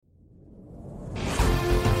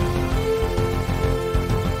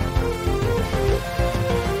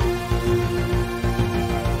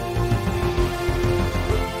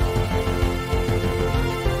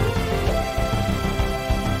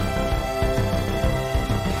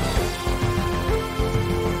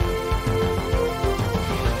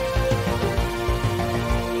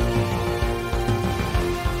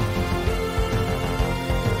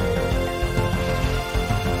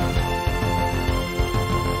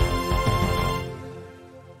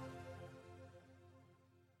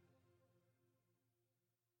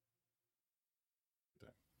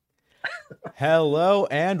Hello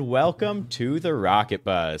and welcome to the Rocket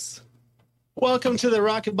Buzz. Welcome to the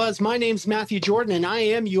Rocket Buzz. My name's Matthew Jordan, and I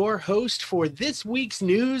am your host for this week's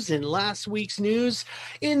news and last week's news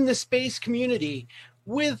in the space community.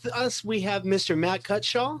 With us, we have Mr. Matt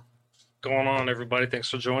Cutshaw. Going on, everybody? Thanks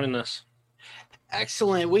for joining us.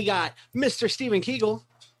 Excellent. We got Mr. Stephen Kegel.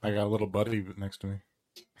 I got a little buddy next to me.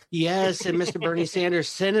 Yes, and Mr. Bernie Sanders,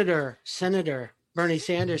 Senator Bernie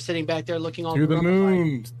Sanders, sitting back there looking all To the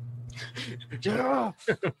moon. Get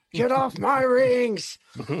off my rings.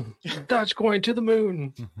 Dogecoin to the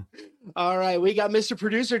moon. All right, we got Mr.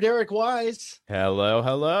 Producer Derek Wise.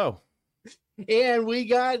 Hello. And we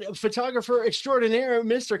got photographer extraordinaire,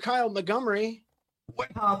 Mr. Kyle Montgomery. What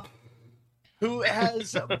up? Who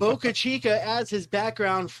has Boca Chica as his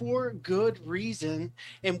background for good reason.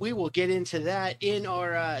 And we will get into that in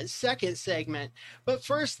our second segment. But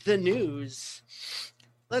first, the news.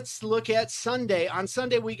 Let's look at Sunday. On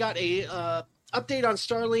Sunday, we got a update on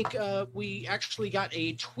Starlink. We actually got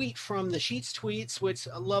a tweet from the Sheets tweets, which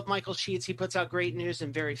I love Michael Sheets. He puts out great news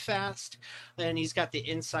and very fast, and he's got the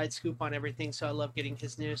inside scoop on everything, so I love getting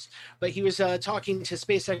his news. But he was talking to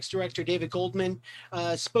SpaceX director David Goldman,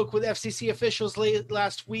 spoke with FCC officials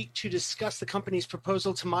last week to discuss the company's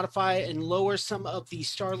proposal to modify and lower some of the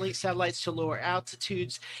Starlink satellites to lower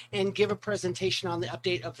altitudes and give a presentation on the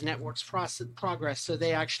update of the network's progress. So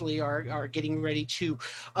they actually are getting ready to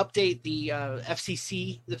update the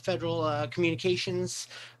FCC, the Federal Communications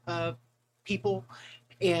people,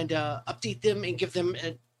 and update them and give them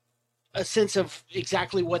a sense of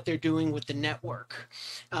exactly what they're doing with the network.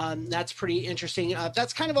 That's pretty interesting.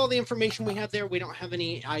 That's kind of all the information we have there. We don't have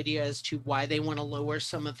any idea as to why they want to lower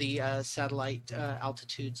some of the satellite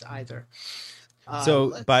altitudes either.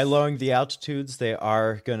 So by lowering the altitudes, they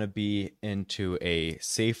are going to be into a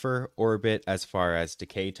safer orbit as far as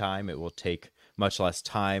decay time. It will take much less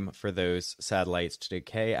time for those satellites to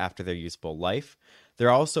decay after their useful life. They're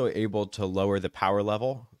also able to lower the power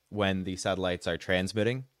level when the satellites are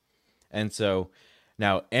transmitting. And so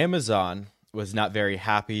now Amazon was not very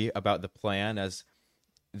happy about the plan, as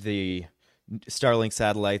the Starlink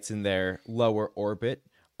satellites in their lower orbit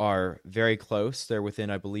are very close. They're within,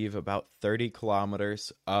 I believe, about 30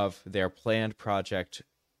 kilometers of their planned project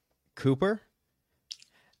Kuiper.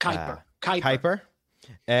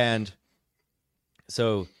 And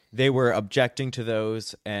so they were objecting to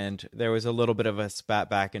those, and there was a little bit of a spat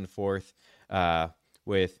back and forth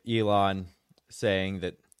with Elon saying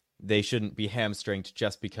that they shouldn't be hamstringed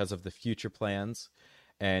just because of the future plans,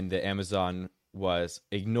 and that Amazon was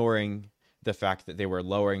ignoring the fact that they were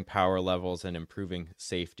lowering power levels and improving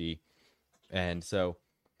safety. And so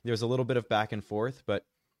there was a little bit of back and forth, but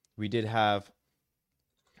we did have,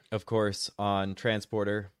 of course, on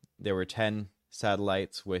Transporter, there were 10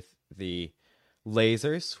 satellites with the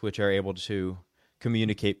lasers, which are able to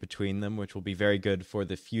communicate between them, which will be very good for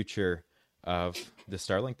the future of the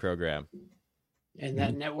Starlink program. And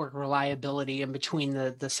that network reliability in between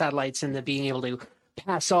the satellites and the being able to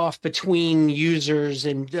pass off between users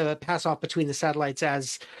and pass off between the satellites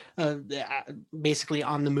as basically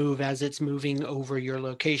on the move as it's moving over your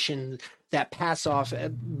location. That pass off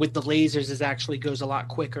with the lasers actually goes a lot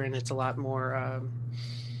quicker, and it's a lot more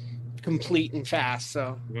complete and fast.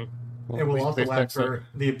 So it will also allow for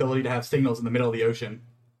the ability to have signals in the middle of the ocean.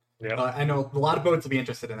 Yeah, I know a lot of boats will be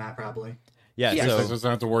interested in that probably. Yeah, Yes. so SpaceX doesn't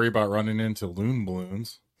have to worry about running into loon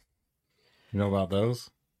balloons. You know about those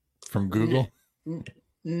from Google?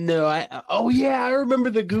 No, I remember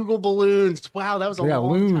the Google balloons. Wow, that was a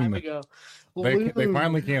long time ago. They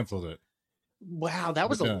finally canceled it. Wow, that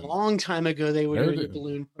was They're a done. long time ago. They were They're doing the done.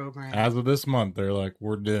 balloon program. As of this month, they're like,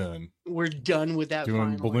 we're done We're done with that. doing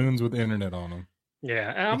finally. balloons with internet on them.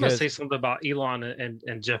 yeah. And I'm going to say something about Elon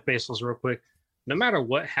and Jeff Bezos real quick. No matter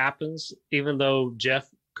what happens, even though Jeff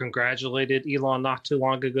congratulated Elon not too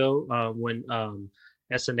long ago when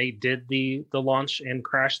SN8 did the launch and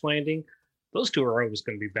crash landing, those two are always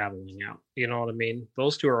going to be battling out. You know what I mean?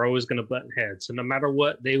 Those two are always going to butt heads. So no matter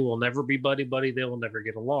what, they will never be buddy-buddy. They will never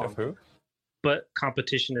get along. who? But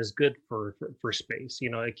competition is good for space. You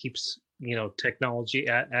know, it keeps, technology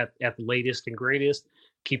at the latest and greatest,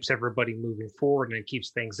 keeps everybody moving forward, and it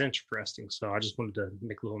keeps things interesting. So I just wanted to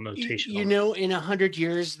make a little notation. In 100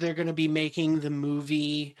 years, they're going to be making the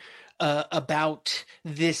movie about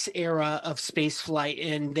this era of space flight,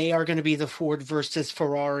 and they are going to be the Ford versus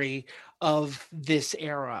Ferrari of this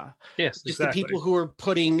era. Yes, Just exactly. the people who are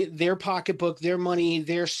putting their pocketbook, their money,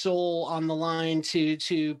 their soul on the line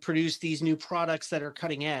to produce these new products that are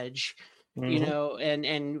cutting edge,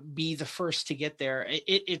 and be the first to get there.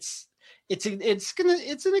 It's an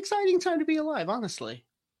exciting time to be alive, honestly.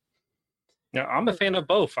 Yeah, I'm a fan of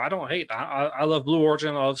both. I don't hate. I love Blue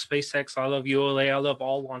Origin. I love SpaceX. I love ULA. I love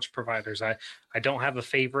all launch providers. I don't have a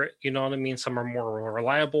favorite. You know what I mean? Some are more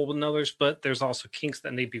reliable than others, but there's also kinks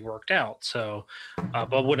that need to be worked out. So,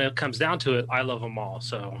 but when it comes down to it, I love them all.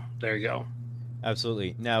 So there you go.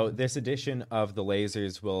 Absolutely. Now, this edition of the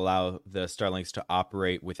lasers will allow the Starlinks to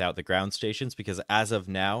operate without the ground stations because as of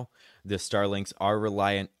now, the Starlinks are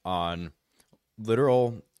reliant on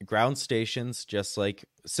literal ground stations, just like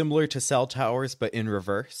similar to cell towers, but in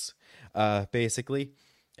reverse, basically.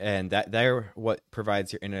 And that they're what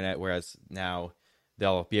provides your internet, whereas now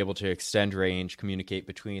they'll be able to extend range, communicate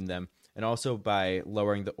between them. And also by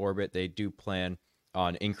lowering the orbit, they do plan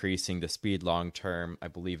on increasing the speed long term. I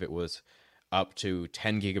believe it was up to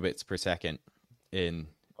 10 gigabits per second in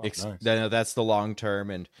nice. That's the long term,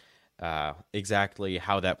 and exactly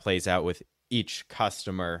how that plays out with each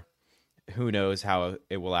customer, who knows how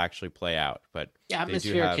it will actually play out. But yeah,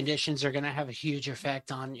 atmospheric conditions are going to have a huge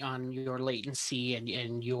effect on your latency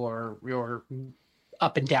and your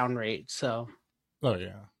up and down rate. So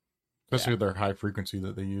especially their high frequency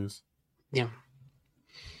that they use. Yeah,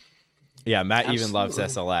 Matt Absolutely. even loves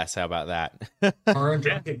SLS. How about that?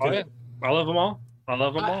 I love them all. I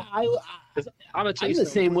love them all. I'm the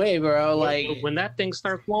same way, bro. Like when that thing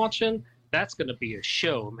starts launching, that's going to be a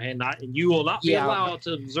show, man. You will not be allowed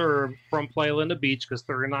to observe from Playland Beach because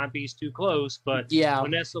 39B is too close. But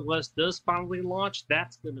when SLS does finally launch,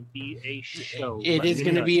 that's going to be a show. It is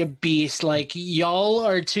going to be a beast. Like y'all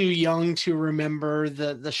are too young to remember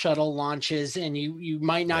the shuttle launches, and you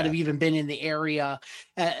might not have even been in the area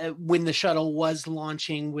when the shuttle was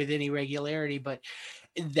launching with any regularity, but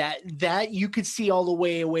that you could see all the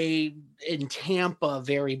way away in Tampa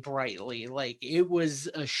very brightly. Like it was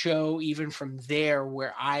a show even from there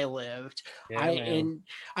where I lived.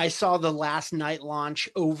 I saw the last night launch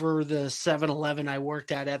over the 7-Eleven I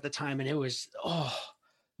worked at the time, and it was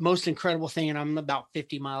most incredible thing. And I'm about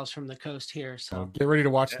 50 miles from the coast here, so get ready to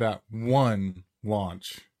watch that one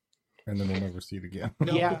launch. And then we'll never see it again.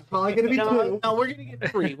 It's probably going to be two. No, we're going to get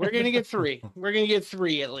three. We're going to get three. We're going to get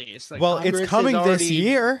three at least. Like, well, it's coming this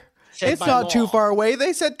year. It's not too far away.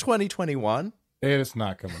 They said 2021. It's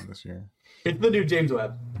not coming this year. It's the new James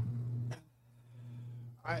Webb.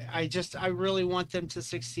 I really want them to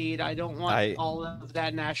succeed. I don't want all of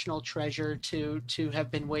that national treasure to have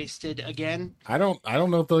been wasted again. I don't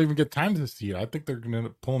know if they'll even get time to see it. I think they're going to end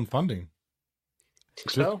up pulling funding.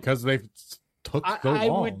 Just because they've took so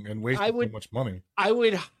long and wasted so much money. I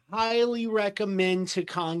would highly recommend to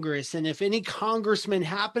Congress, and if any congressmen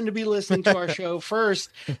happen to be listening to our show,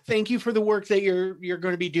 first, thank you for the work that you're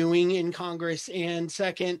going to be doing in Congress, and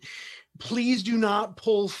second, please do not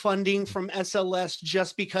pull funding from SLS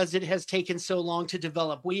just because it has taken so long to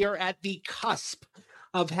develop. We are at the cusp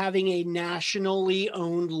of having a nationally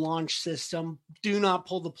owned launch system. Do not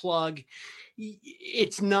pull the plug.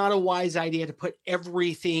 It's not a wise idea to put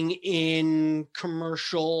everything in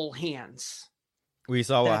commercial hands. We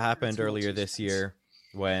saw what happened earlier this year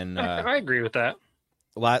when I agree with that.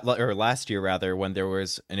 Last year rather, when there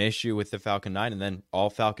was an issue with the Falcon 9, and then all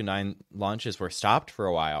Falcon 9 launches were stopped for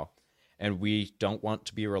a while. And we don't want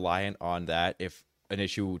to be reliant on that if an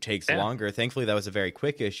issue takes longer. Thankfully, that was a very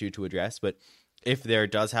quick issue to address. But if there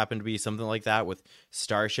does happen to be something like that with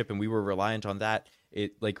Starship, and we were reliant on that,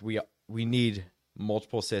 we need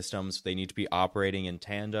multiple systems. They need to be operating in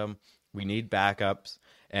tandem. We need backups,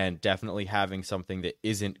 and definitely having something that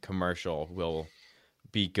isn't commercial will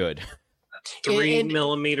be good. 3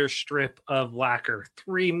 millimeter strip of lacquer.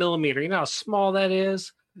 3 millimeter. You know how small that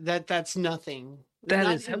is? That's nothing.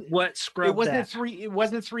 That is what scrubbed that. It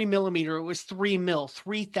wasn't 3 millimeter. It was 3 mil,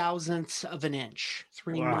 3,000ths of an inch.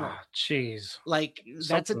 3 mil. Jeez. Like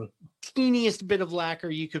that's a teeniest bit of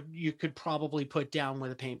lacquer you could probably put down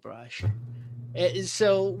with a paintbrush.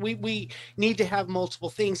 So we need to have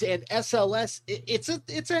multiple things, and SLS it's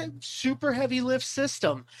a super heavy lift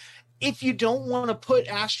system. If you don't want to put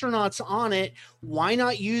astronauts on it, why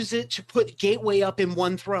not use it to put Gateway up in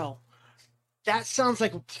one throw? That sounds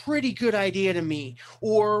like a pretty good idea to me.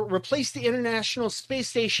 Or replace the International Space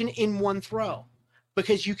Station in one throw,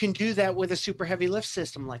 because you can do that with a super heavy lift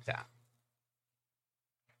system like that.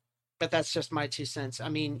 But that's just my 2 cents. I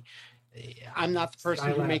mean, I'm not the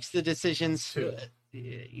person who makes the decisions.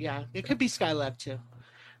 Yeah, it could be Skylab too.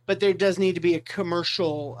 But there does need to be a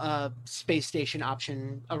commercial space station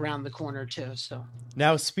option around the corner too. So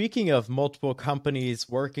now, speaking of multiple companies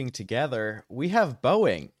working together, we have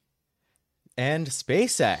Boeing and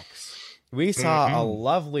SpaceX We saw a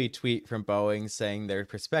lovely tweet from Boeing saying their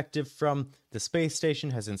perspective from the space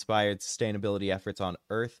station has inspired sustainability efforts on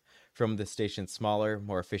Earth, from the station's smaller,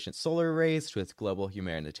 more efficient solar arrays to its global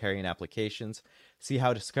humanitarian applications. See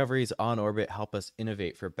how discoveries on orbit help us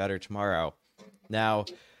innovate for a better tomorrow. Now,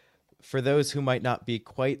 for those who might not be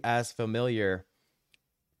quite as familiar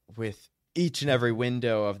with each and every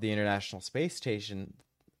window of the International Space Station,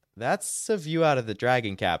 that's a view out of the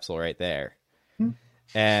Dragon capsule right there.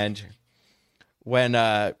 And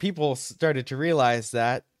when people started to realize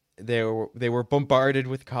that, they were bombarded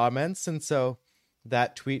with comments, and so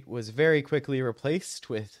that tweet was very quickly replaced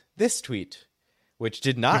with this tweet, which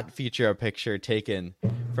did not feature a picture taken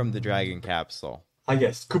from the Dragon capsule. I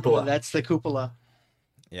guess cupola. Well, that's the cupola.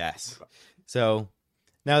 Yes. So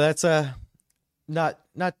now that's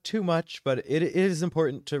not too much, but it is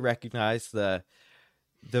important to recognize the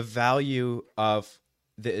value of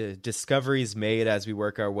the discoveries made as we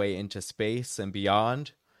work our way into space and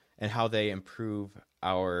beyond, and how they improve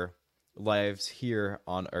our lives here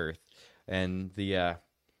on Earth. And the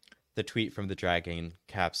tweet from the Dragon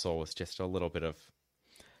capsule was just a little bit of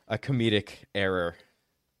a comedic error.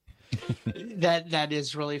 That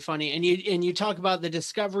is really funny. And you talk about the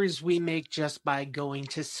discoveries we make just by going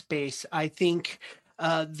to space. I think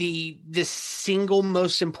the single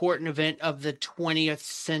most important event of the 20th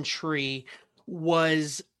century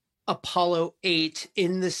was Apollo 8,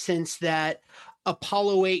 in the sense that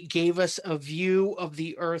Apollo 8 gave us a view of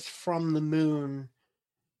the Earth from the moon,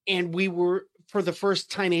 and we were for the first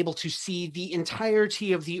time able to see the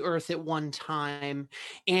entirety of the Earth at one time,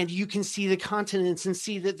 and you can see the continents and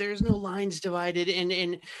see that there's no lines divided.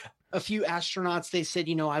 And a few astronauts, they said,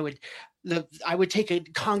 I would take a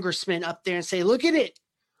congressman up there and say, look at it.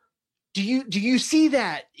 Do you see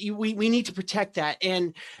that? We need to protect that.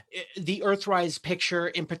 And the Earthrise picture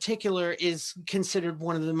in particular is considered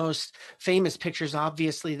one of the most famous pictures,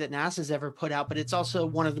 obviously, that NASA's ever put out, but it's also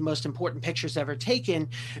one of the most important pictures ever taken,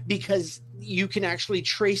 because you can actually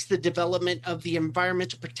trace the development of the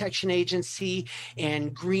Environmental Protection Agency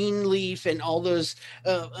and Greenleaf and all those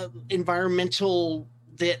environmental,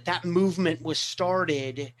 that movement was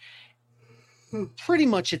started pretty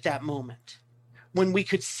much at that moment, when we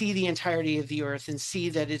could see the entirety of the Earth and see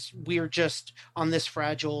that we're just on this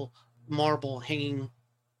fragile marble hanging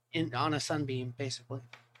on a sunbeam, basically.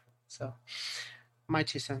 So, my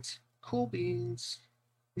 2 cents. Cool beans.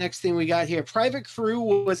 Next thing we got here, Private Crew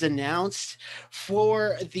was announced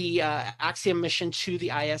for the Axiom mission to the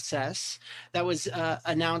ISS. That was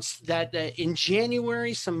announced that in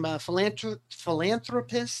January, some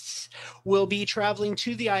philanthropists will be traveling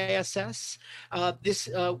to the ISS. This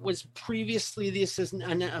was previously,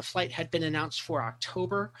 a flight had been announced for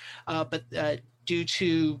October, but due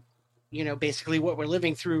to basically what we're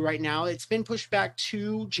living through right now, it's been pushed back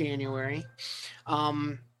to January.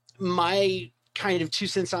 My kind of 2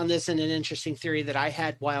 cents on this, and an interesting theory that I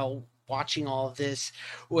had while watching all of this,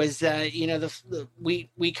 was that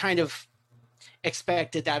we kind of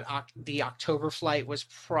expected that the October flight was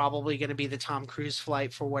probably going to be the Tom Cruise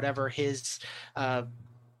flight for whatever his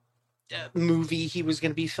movie he was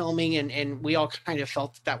going to be filming, and we all kind of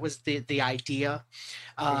felt that was the idea.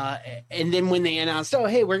 And then when they announced, oh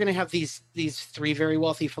hey, we're going to have these 3 very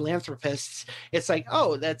wealthy philanthropists, it's like,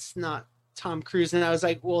 oh, that's not Tom Cruise. And I was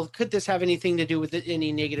like, well, could this have anything to do with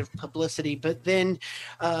any negative publicity? But then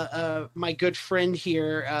my good friend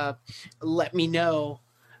here let me know,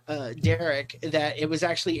 Derek, that it was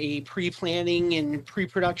actually a pre-planning and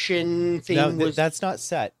pre-production thing. No, that's not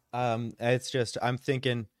set. It's just, I'm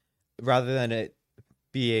thinking, rather than it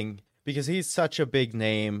being, because he's such a big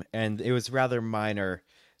name, and it was rather minor,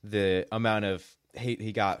 the amount of hate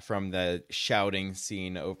he got from the shouting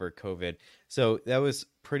scene over COVID. So that was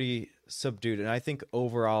pretty subdued. And I think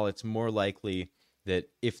overall it's more likely that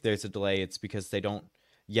if there's a delay, it's because they don't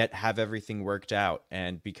yet have everything worked out,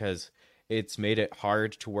 and because it's made it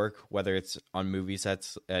hard to work, whether it's on movie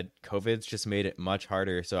sets. COVID's just made it much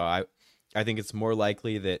harder. So I think it's more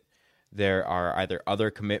likely that there are either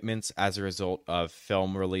other commitments as a result of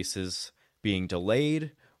film releases being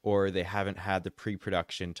delayed, or they haven't had the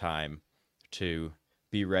pre-production time to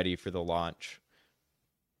be ready for the launch.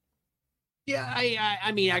 Yeah,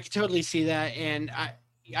 I mean, I could totally see that, and I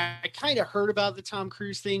kind of heard about the Tom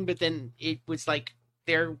Cruise thing, but then it was like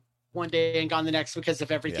there one day and gone the next because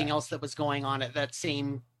of everything else that was going on at that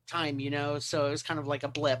same time, so it was kind of like a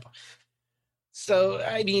blip. So,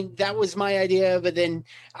 I mean, that was my idea, but then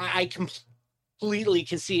I completely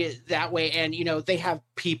can see it that way. And, they have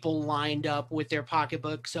people lined up with their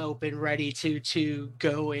pocketbooks open, ready to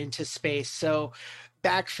go into space. So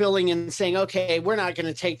backfilling and saying, okay, we're not going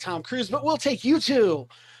to take Tom Cruise, but we'll take you two.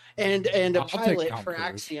 and a pilot for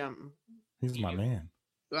Axiom. He's my man.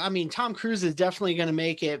 I mean, Tom Cruise is definitely going to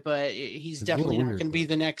make it, but he's definitely not going to be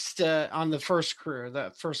the next on the first crew,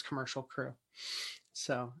 the first commercial crew.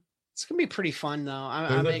 So it's going to be pretty fun, though.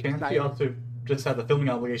 I'm excited. He also just had the filming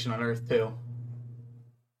obligation on Earth too.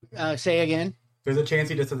 Say again. There's a chance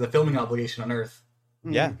he just has a filming obligation on Earth.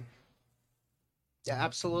 Yeah. Yeah,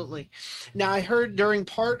 absolutely. Now, I heard during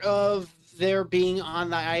part of their being on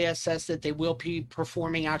the ISS that they will be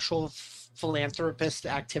performing actual philanthropist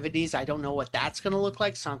activities. I don't know what that's going to look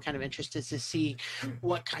like, so I'm kind of interested to see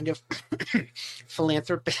what kind of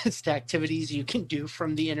philanthropist activities you can do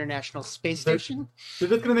from the International Space Station. They're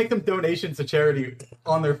just going to make them donations to charity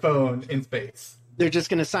on their phone in space. They're just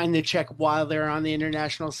going to sign the check while they're on the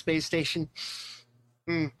International Space Station.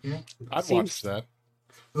 I'd watch that.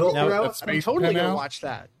 I'm totally going to watch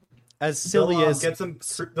that. As silly as they'll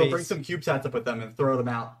bring some CubeSats up with them and throw them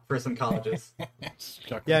out for some colleges.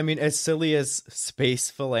 Yeah, I mean, as silly as space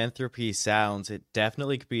philanthropy sounds, it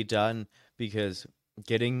definitely could be done, because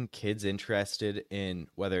getting kids interested in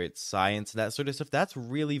whether it's science and that sort of stuff, that's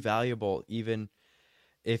really valuable. Even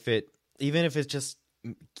if it's just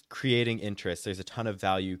creating interest, there's a ton of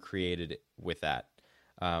value created with that.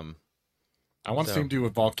 I want to see him do a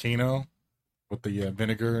volcano with the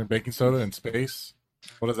vinegar and baking soda in space.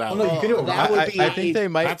 What is that? I think they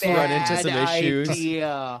might run into some issues.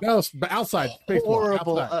 Idea. No, outside.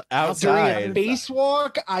 Horrible. Outside. During a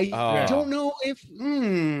spacewalk? I don't know if...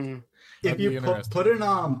 If you put an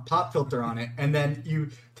pop filter on it, and then you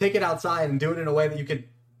take it outside and do it in a way that you could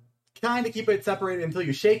kind of keep it separated until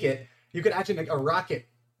you shake it, you could actually make a rocket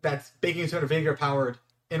that's baking soda vinegar powered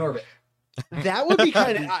in orbit. That would be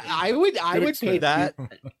kind of. I would pay that.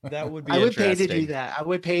 That would be. I would pay to do that. I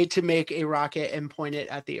would pay to make a rocket and point it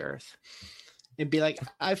at the Earth, and be like,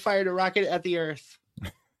 "I fired a rocket at the Earth."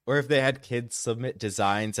 Or if they had kids submit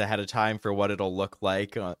designs ahead of time for what it'll look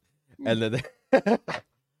like, and then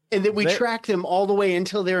and then we track them all the way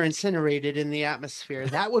until they're incinerated in the atmosphere.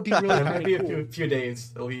 That would be really cool. Maybe a few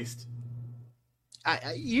days at least.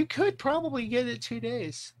 You could probably get it 2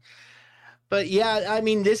 days. But yeah, I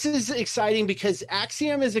mean, this is exciting because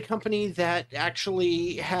Axiom is a company that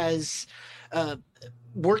actually has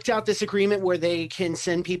worked out this agreement where they can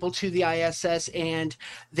send people to the ISS, and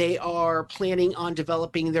they are planning on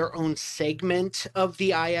developing their own segment of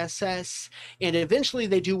the ISS. And eventually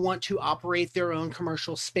they do want to operate their own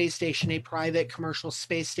commercial space station, a private commercial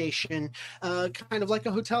space station, kind of like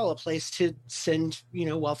a hotel, a place to send,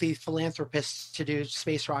 wealthy philanthropists to do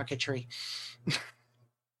space rocketry.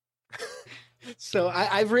 So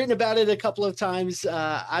I've written about it a couple of times.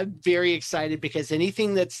 I'm very excited because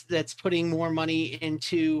anything that's putting more money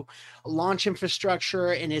into launch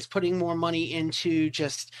infrastructure and is putting more money into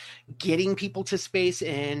just getting people to space,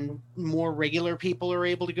 and more regular people are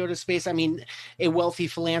able to go to space. I mean, a wealthy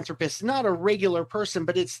philanthropist, not a regular person,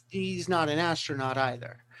 but he's not an astronaut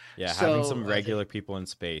either. Yeah, having some regular people in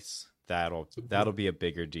space, that'll be a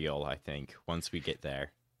bigger deal, I think, once we get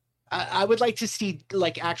there. I would like to see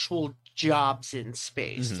like actual jobs in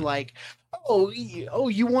space. Mm-hmm. Like,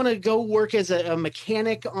 you want to go work as a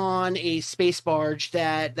mechanic on a space barge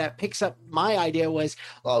that picks up. My idea was,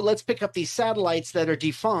 let's pick up these satellites that are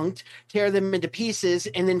defunct, tear them into pieces,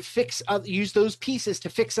 and then use those pieces to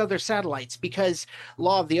fix other satellites, because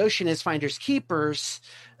law of the ocean is finders keepers.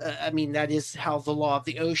 I mean, that is how the law of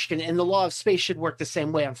the ocean and the law of space should work the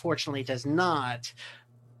same way. Unfortunately, it does not,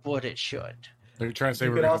 but it should. Are you trying to say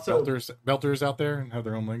we're going to have belters out there and have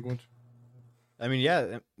their own language? I mean,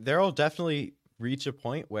 yeah, there'll definitely reach a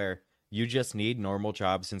point where you just need normal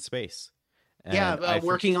jobs in space. And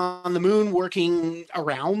working on the moon, working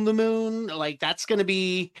around the moon, like that's going to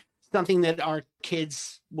be something that our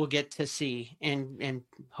kids will get to see and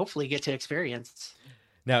hopefully get to experience.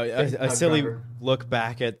 Now, a silly look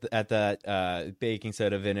back at that baking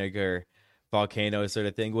soda vinegar volcano sort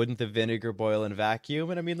of thing. Wouldn't the vinegar boil in vacuum?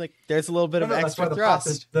 And I mean, like, there's a little bit of extra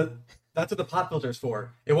thrust. That's what the pop filter's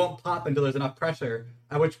for. It won't pop until there's enough pressure,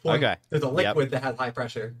 at which point there's a liquid that has high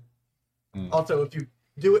pressure. Also, if you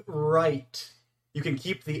do it right, you can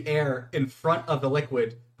keep the air in front of the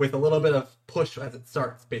liquid with a little bit of push as it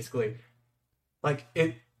starts, basically. Like,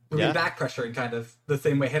 it would be back pressuring, kind of, the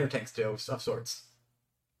same way header tanks do, of sorts.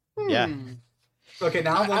 Yeah. Okay,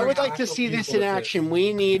 now I would like to see this in action.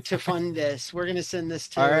 We need to fund this. We're going to send this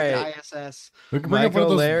to the ISS. We can bring up one of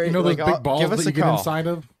those, those big balls that you get inside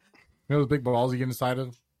of? Those big balls you get inside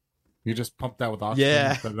of? You just pump that with oxygen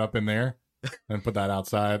and put it up in there and put that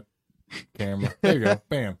outside. Camera. There you go.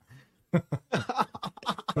 Bam.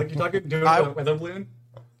 Like you're doing a weather balloon?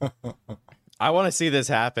 I want to see this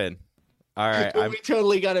happen. All right, we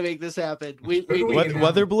totally got to make this happen.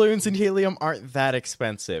 Weather balloons and helium aren't that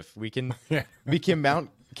expensive. We can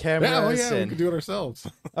mount cameras. We can do it ourselves.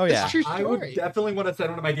 Oh yeah, I would definitely want to set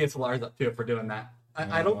one of my DSLRs up too for doing that.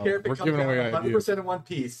 I don't care if it comes out 100% in one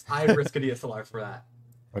piece. I risk a DSLR for that.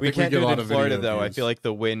 We can't do it in Florida though. I feel like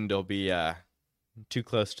the wind will be too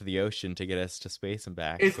close to the ocean to get us to space and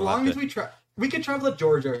back. As long as we could travel to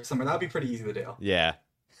Georgia or somewhere. That would be pretty easy to do. Yeah.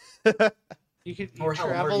 You could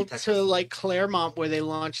travel to like Claremont where they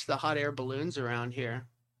launched the hot air balloons around here.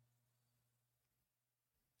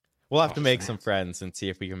 We'll have to make some friends and see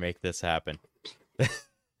if we can make this happen.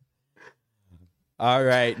 All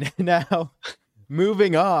right. Now,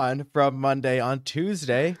 moving on from Monday, on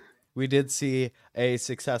Tuesday, we did see a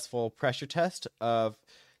successful pressure test of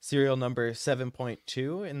serial number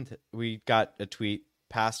 7.2, and we got a tweet,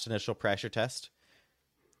 passed initial pressure test.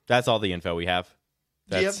 That's all the info we have.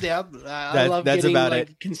 Yep. I love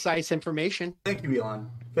getting concise information. Thank you, Elon.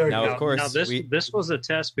 Of course, this was a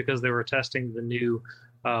test because they were testing the new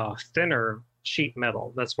thinner sheet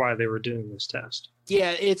metal. That's why they were doing this test.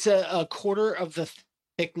 Yeah, it's a quarter of the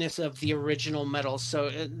thickness of the original metal, so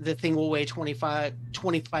the thing will weigh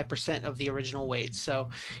 25% of the original weight. So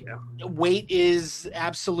weight is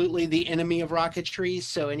absolutely the enemy of rocketry,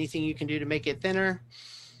 so anything you can do to make it thinner.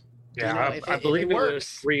 Yeah, I believe it was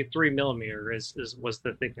 3 millimeter was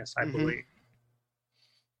the thickness, I believe.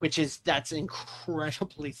 That's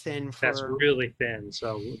incredibly thin. That's really thin.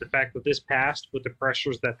 So the fact that this passed with the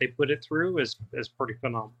pressures that they put it through is pretty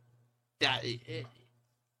phenomenal.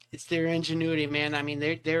 It's their ingenuity, man. I mean,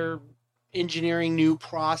 they're engineering new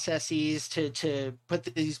processes to put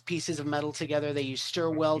these pieces of metal together. They use stir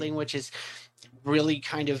welding, which is really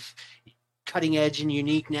kind of cutting edge and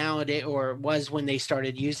unique nowadays, or was when they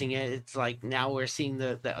started using it. It's like now we're seeing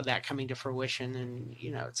that coming to fruition, and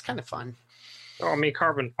it's kind of fun. I mean,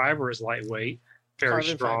 carbon fiber is lightweight, very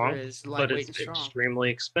strong, but it's extremely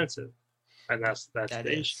expensive, and that's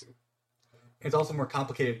the issue. It's also more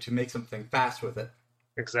complicated to make something fast with it.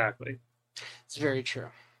 Exactly. It's very true.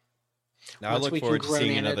 Now I look forward to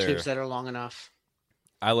seeing another that are long enough.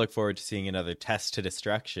 I look forward to seeing another test to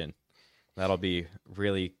destruction. That'll be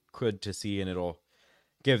really good to see, and it'll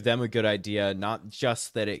give them a good idea, not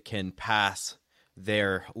just that it can pass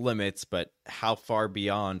their limits, but how far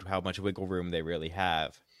beyond, how much wiggle room they really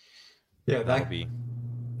have. Yeah, that'll be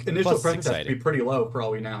initial pressure test be pretty low for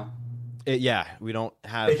all we know. We don't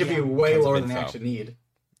have. It could be way lower than they actually need.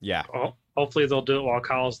 Yeah. Well, hopefully they'll do it while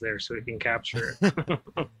Kyle's there, so we can capture it.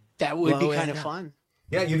 That would be kind of fun.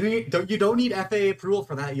 Yeah, you don't need FAA approval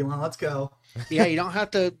for that, Elon. Let's go. Yeah, you don't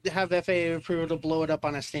have to have FAA approval to blow it up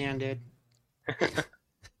on a stand, dude.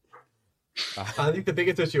 I think the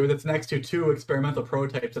biggest issue is it's next to 2 experimental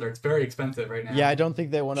prototypes that are very expensive right now. Yeah, I don't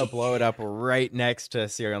think they want to blow it up right next to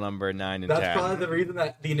serial number 9 and 10. That's probably the reason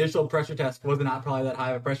that the initial pressure test was not probably that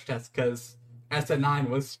high of a pressure test, because SN9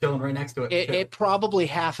 was chilling right next to it. It probably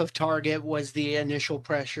half of target was the initial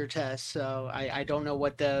pressure test, so I don't know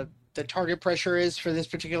what the target pressure is for this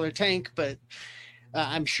particular tank, but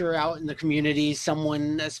I'm sure out in the community,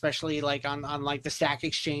 someone, especially like on like the Stack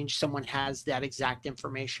Exchange, someone has that exact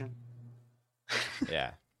information.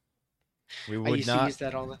 Yeah, we would not use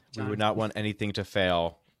that all the time. We would not want anything to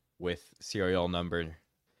fail with serial number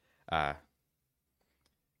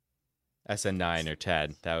SN9 or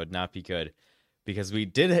 10. That would not be good, because we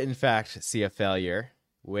did in fact see a failure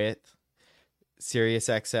with Sirius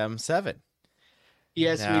XM 7.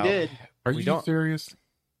 Yes, we did. Are you serious?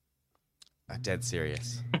 Dead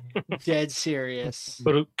serious. Dead serious.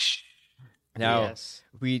 Now, yes.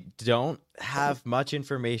 We don't have much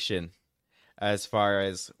information as far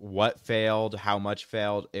as what failed, how much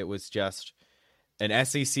failed. It was just an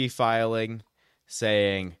SEC filing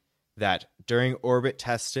saying that during orbit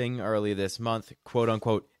testing early this month, quote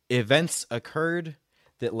unquote, events occurred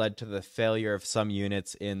that led to the failure of some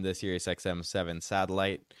units in the Sirius XM 7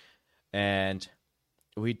 satellite. And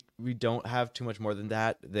we don't have too much more than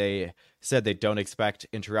that. They said they don't expect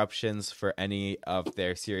interruptions for any of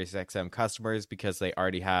their Sirius XM customers because they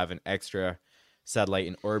already have an extra satellite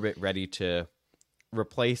in orbit ready to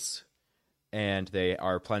replace, and they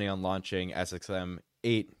are planning on launching SXM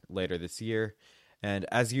 8 later this year. And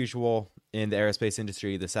as usual in the aerospace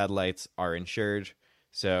industry, the satellites are insured,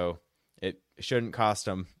 so it shouldn't cost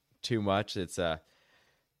them too much. It's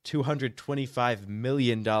 $225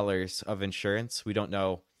 million of insurance. We don't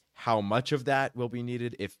know how much of that will be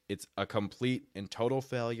needed. If it's a complete and total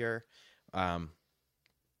failure,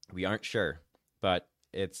 we aren't sure, but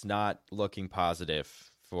it's not looking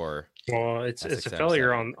positive for. Well, it's a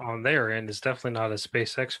failure on their end. It's definitely not a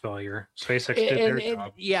SpaceX failure. SpaceX did their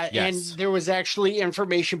job. Yeah, yes. And there was actually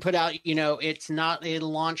information put out. It's not a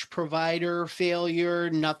launch provider failure.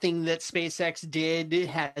 Nothing that SpaceX did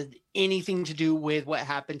had anything to do with what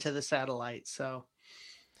happened to the satellite. So,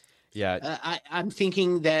 yeah, I'm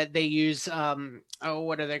thinking that they use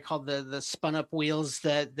what are they called? The spun up wheels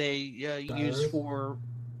that they use for.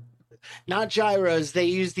 Not gyros. They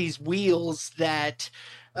use these wheels that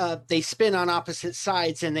they spin on opposite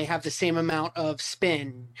sides, and they have the same amount of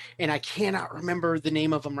spin. And I cannot remember the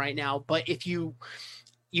name of them right now. But if you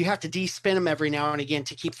have to de-spin them every now and again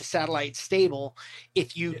to keep the satellite stable.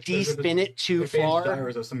 If you de-spin it too far,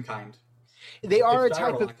 gyros of some kind. They are a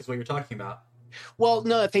type of. Is what you're talking about. Well,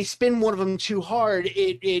 no. If they spin one of them too hard,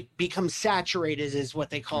 it becomes saturated, is what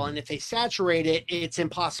they call it. And if they saturate it, it's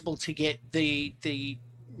impossible to get the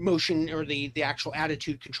motion or the actual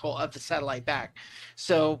attitude control of the satellite back.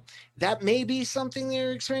 So that may be something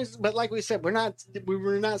they're experiencing, but like we said, we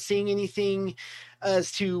were not seeing anything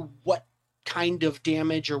as to what kind of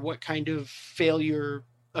damage or what kind of failure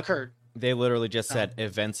occurred. They literally just said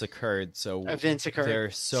events occurred. So events occurred.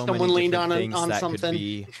 There's someone leaned on that something. Could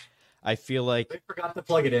be. I feel like they forgot to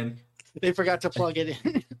plug it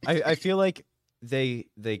in. I feel like they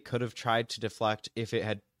could have tried to deflect if it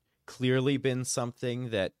had clearly been something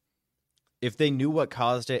that if they knew what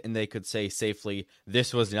caused it and they could say safely,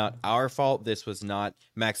 this was not our fault, this was not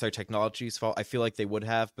Maxar Technologies' fault, I feel like they would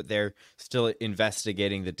have, but they're still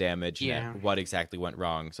investigating the damage and what exactly went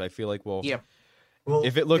wrong. So I feel like well,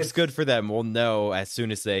 if it looks good for them, we'll know as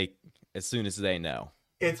soon as they know.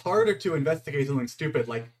 It's harder to investigate something stupid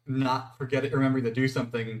like not remembering to do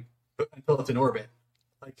something until it's in orbit.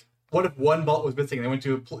 Like, what if one bolt was missing and they went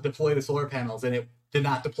to deploy the solar panels and it did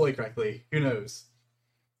not deploy correctly? Who knows?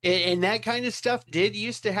 And that kind of stuff did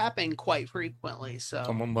used to happen quite frequently. So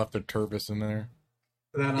someone left a turbis in there.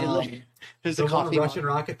 Then there's a coffee Russian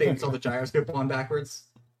rocket they installed the gyroscope on backwards.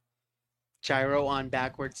 Gyro on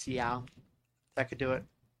backwards, yeah, that could do it.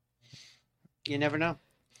 You never know.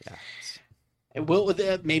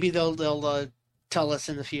 Yeah, maybe they'll tell us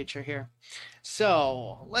in the future here.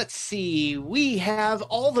 So let's see. We have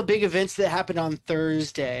all the big events that happened on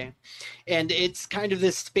Thursday, and it's kind of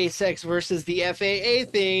this SpaceX versus the FAA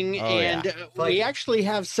thing. We actually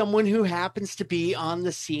have someone who happens to be on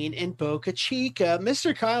the scene in Boca Chica,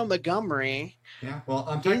 Mr. Kyle Montgomery. Yeah, well,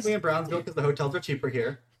 I'm technically in Brownsville because the hotels are cheaper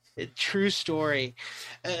here. True story.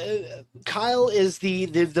 Kyle is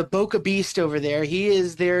the Boca Beast over there. He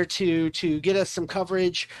is there to get us some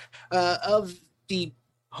coverage of the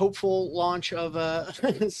hopeful launch of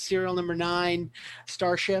serial number 9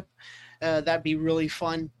 Starship. That'd be really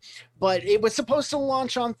fun. But it was supposed to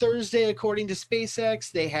launch on Thursday, according to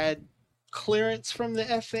SpaceX. They had clearance from the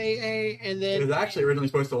FAA, and then it was actually originally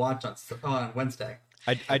supposed to launch on Wednesday.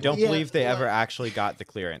 I don't believe they ever actually got the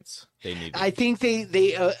clearance they needed. I think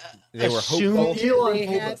they were hopeful they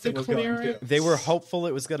had the clearance. They were hopeful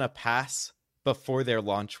it was going to pass before their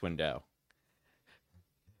launch window.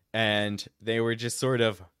 And they were just sort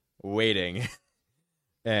of waiting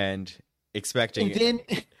and expecting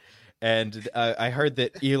it. And I heard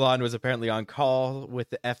that Elon was apparently on call with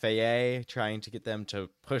the FAA trying to get them to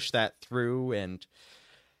push that through, and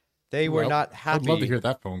they were not happy. I'd love to hear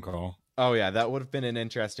that phone call. Oh yeah, that would have been an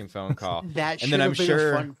interesting phone call. That should have been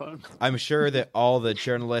a fun phone call. I'm sure that all the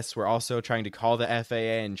journalists were also trying to call the FAA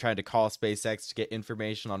and trying to call SpaceX to get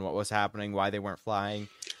information on what was happening, why they weren't flying.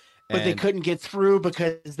 But they couldn't get through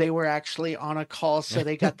because they were actually on a call, so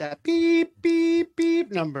they got that beep, beep,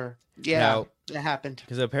 beep number. Yeah, that happened.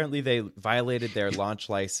 Because apparently they violated their launch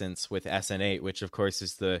license with SN8, which of course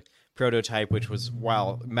is the prototype, which was,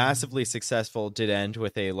 while massively successful, did end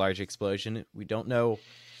with a large explosion. We don't know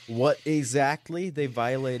what exactly they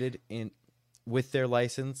violated with their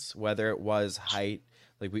license, whether it was height.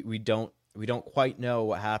 Like we don't quite know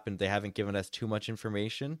what happened. They haven't given us too much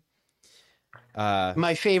information.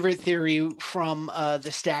 My favorite theory from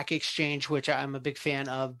the Stack Exchange, which I'm a big fan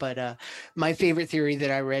of, but my favorite theory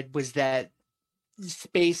that I read was that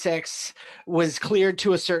SpaceX was cleared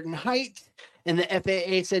to a certain height, and the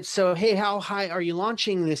FAA said, so, hey, how high are you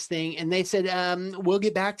launching this thing? And they said, we'll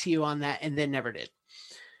get back to you on that, and then never did.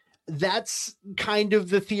 That's kind of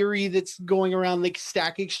the theory that's going around the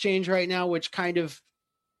Stack Exchange right now, which kind of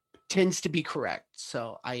tends to be correct.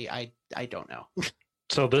 So I don't know.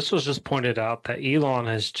 So this was just pointed out that Elon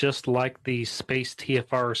has just liked the Space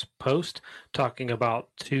TFR's post talking about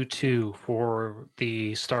 2.2 for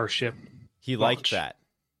the Starship. He liked that.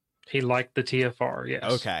 He liked the TFR, yes.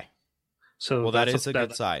 Okay. So that is a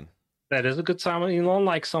good sign. That is a good sign when Elon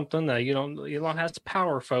likes something. Elon has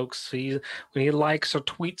power, folks. When he likes or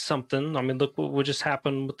tweets something. I mean, look what just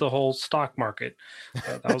happened with the whole stock market.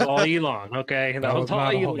 That was all Elon. Okay, that was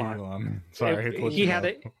all Elon. Sorry,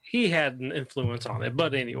 he had an influence on it.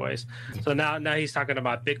 But anyways, so now he's talking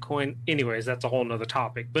about Bitcoin. Anyways, that's a whole nother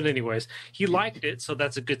topic. But anyways, he liked it, so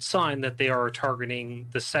that's a good sign that they are targeting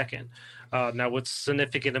the second. Now, what's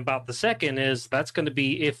significant about the second is that's going to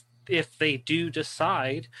be if they do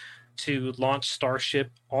decide to launch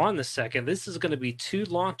Starship on the second. This is going to be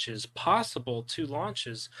possible two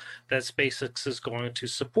launches that SpaceX is going to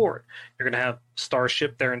support. You're going to have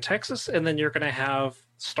Starship there in Texas, and then you're going to have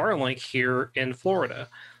Starlink here in Florida.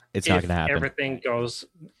 It's not going to happen. Everything goes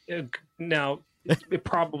now. It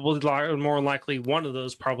probably more likely one of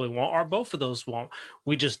those probably won't, or both of those won't.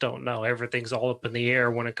 We just don't know. Everything's all up in the air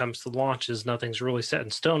when it comes to launches. Nothing's really set in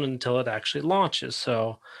stone until it actually launches.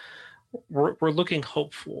 So we're looking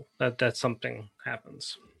hopeful that something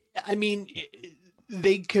happens. I mean,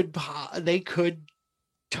 they could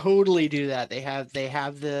totally do that. They have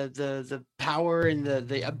the power and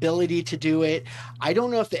the ability to do it. I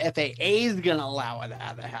don't know if the FAA is going to allow it to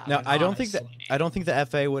happen. No, I don't think the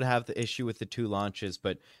FAA would have the issue with the two launches,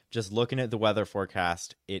 but just looking at the weather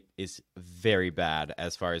forecast, it is very bad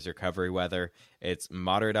as far as recovery weather. It's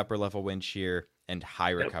moderate upper level wind shear and high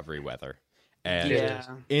recovery weather. And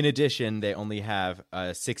in addition, they only have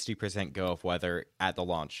a 60% go of weather at the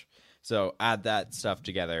launch. So add that stuff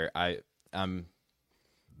together. I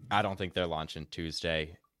don't think they're launching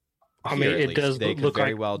Tuesday. I mean, it does. They could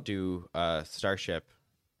very well do Starship.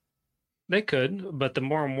 They could, but the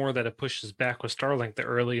more and more that it pushes back with Starlink, the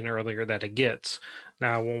earlier and earlier that it gets.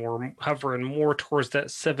 Now, when we're hovering more towards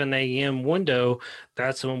that 7 a.m. window,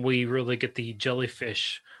 that's when we really get the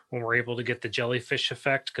jellyfish. When we're able to get the jellyfish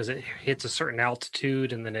effect, because it hits a certain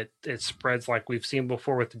altitude and then it spreads like we've seen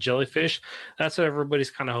before with the jellyfish. That's what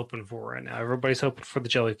everybody's kind of hoping for right now. Everybody's hoping for the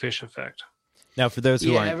jellyfish effect. Now, for those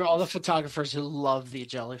who aren't, all the photographers who love the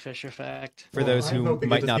jellyfish effect. For those who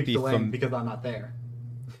might not be because I'm not there.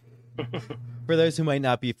 For those who might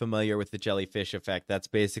not be familiar with the jellyfish effect, that's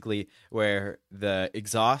basically where the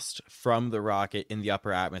exhaust from the rocket in the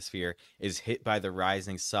upper atmosphere is hit by the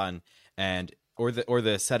rising sun or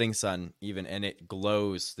the setting sun even, and it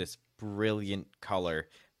glows this brilliant color.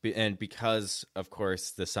 And because, of course,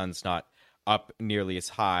 the sun's not up nearly as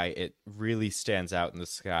high, it really stands out in the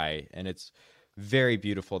sky, and it's very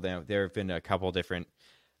beautiful. There have been a couple different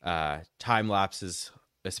time lapses,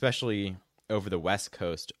 especially over the West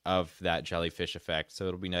Coast, of that jellyfish effect. So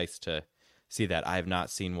it'll be nice to see that. I have not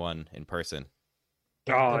seen one in person.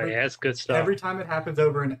 Oh, yeah, it's good stuff. Every time it happens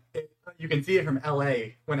you can see it from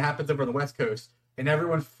LA when it happens over on the West Coast, and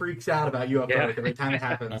everyone freaks out about UFOs every time it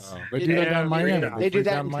happens. They do that in Miami. They do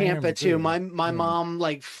that in Tampa too. My mom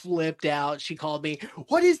like flipped out. She called me,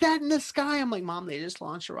 "What is that in the sky?" I'm like, "Mom, they just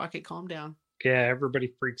launched a rocket. Calm down." Yeah,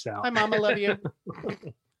 everybody freaks out. Hi, Mom, I love you.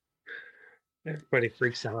 Everybody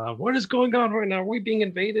freaks out. What is going on right now? Are we being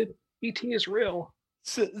invaded? ET is real.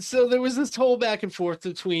 So there was this whole back and forth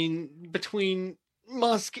between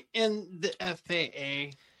Musk and the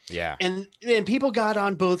FAA. Yeah. And people got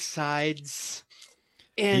on both sides.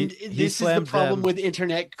 And this is the problem with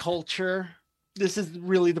internet culture. This is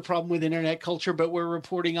really the problem with internet culture, but we're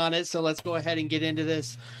reporting on it. So let's go ahead and get into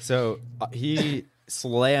this. So he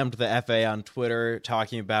slammed the FAA on Twitter,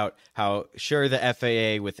 talking about how sure the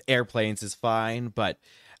FAA with airplanes is fine, but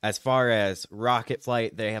as far as rocket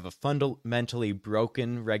flight, they have a fundamentally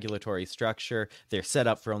broken regulatory structure. They're set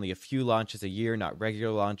up for only a few launches a year, not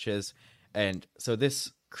regular launches. And so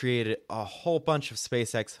this created a whole bunch of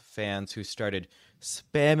SpaceX fans who started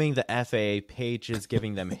spamming the FAA pages,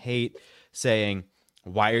 giving them hate, saying,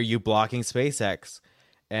 "Why are you blocking SpaceX?"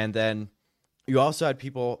 And then you also had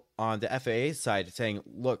people on the FAA side saying,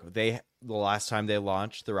 "Look, the last time they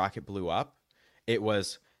launched, the rocket blew up. It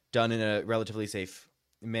was done in a relatively safe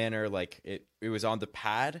manner, like it was on the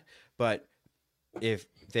pad, but if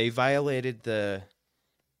they violated the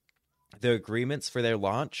agreements for their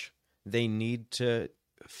launch, they need to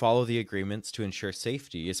follow the agreements to ensure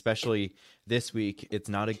safety. Especially this week, it's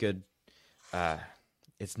not a good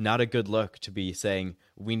look to be saying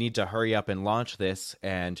we need to hurry up and launch this,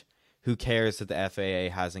 and who cares that the FAA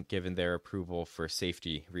hasn't given their approval for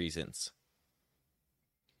safety reasons."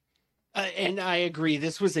 And I agree.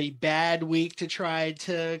 This was a bad week to try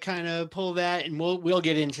to kind of pull that, and we'll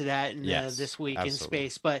get into that in this week in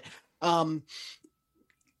space. But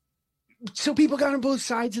so people got on both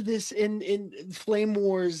sides of this in flame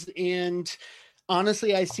wars, and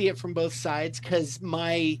honestly, I see it from both sides because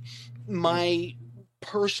my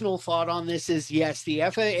personal thought on this is, yes, the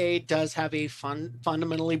FAA does have a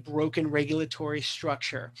fundamentally broken regulatory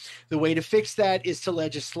structure. The way to fix that is to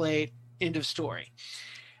legislate. End of story.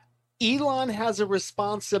 Elon has a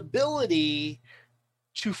responsibility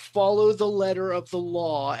to follow the letter of the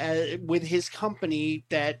law with his company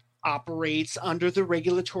that operates under the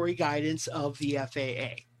regulatory guidance of the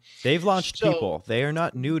FAA. They've launched people. They are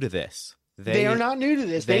not new to this. They are not new to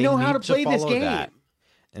this. They know how to play this game. That.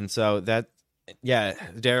 And so that, yeah,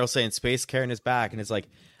 Daryl's saying Space Karen is back, and it's like,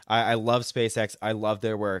 I love SpaceX. I love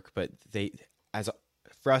their work, but they, as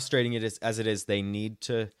frustrating as it is, they need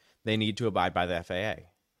to abide by the FAA.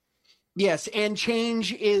 Yes, and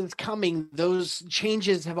change is coming. Those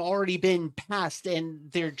changes have already been passed,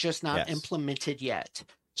 and they're just not implemented yet.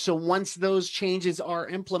 So once those changes are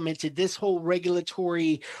implemented, this whole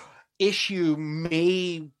regulatory issue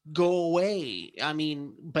may go away. I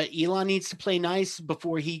mean, but Elon needs to play nice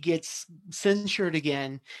before he gets censured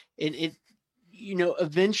again.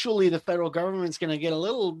 Eventually the federal government's going to get a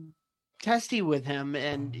little testy with him,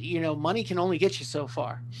 and money can only get you so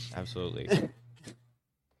far. Absolutely.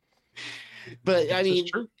 But I mean,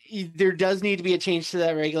 there does need to be a change to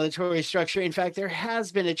that regulatory structure. In fact, there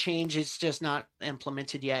has been a change. It's just not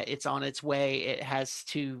implemented yet. It's on its way.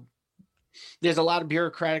 There's a lot of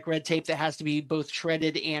bureaucratic red tape that has to be both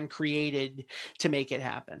shredded and created to make it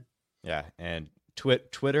happen. Yeah. And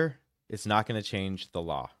Twitter is not going to change the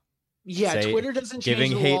law. Yeah, Twitter doesn't change the law.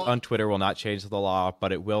 Giving hate on Twitter will not change the law,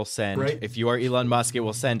 but it will send, if you are Elon Musk, it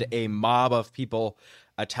will send a mob of people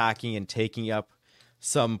attacking and taking up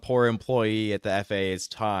some poor employee at the FAA's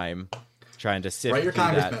time, trying to sift through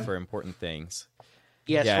that for important things.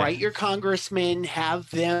 Yes, write your congressman, have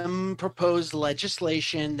them propose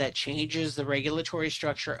legislation that changes the regulatory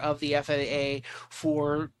structure of the FAA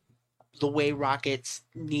for the way rockets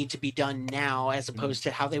need to be done now, as opposed to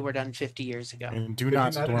how they were done 50 years ago. And do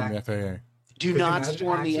not storm the FAA. Do not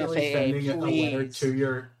storm the FAA, sending please. A letter to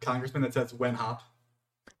your congressman that says "when hop."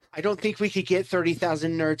 I don't think we could get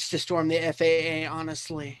 30,000 nerds to storm the FAA,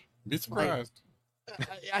 honestly. Be surprised.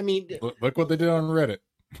 I mean... Look what they did on Reddit.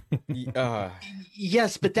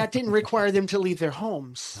 Yes, but that didn't require them to leave their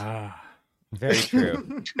homes. Very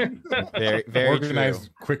true. very, very organized true.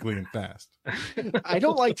 Quickly and fast. I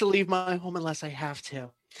don't like to leave my home unless I have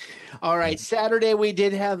to. All right, Saturday we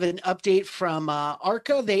did have an update from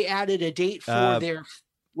ARCA. They added a date for their...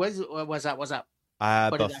 What's up?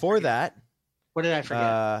 Before that... What did I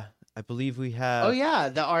forget? I believe we have... Oh, yeah,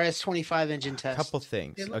 the RS-25 engine test. A couple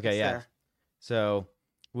things. Okay, yeah. There. So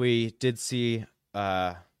we did see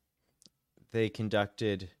they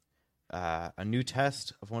conducted a new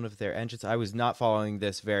test of one of their engines. I was not following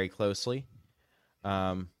this very closely.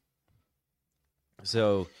 So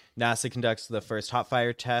NASA conducts the first hot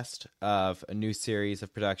fire test of a new series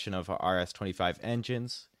of production of RS-25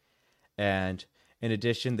 engines. And in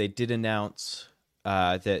addition, they did announce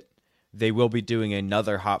that they will be doing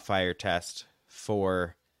another hot fire test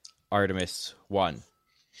for Artemis 1.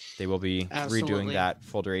 They will be redoing that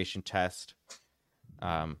full duration test.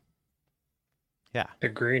 Yeah. The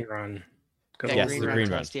green run. Yes, the green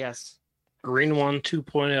run. Yes. Green 1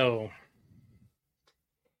 2.0.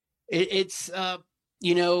 It's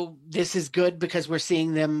this is good because we're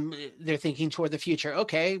seeing they're thinking toward the future.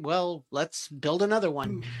 Okay, well, let's build another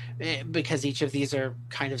one because each of these are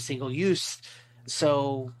kind of single use.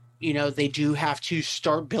 So, they do have to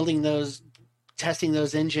start testing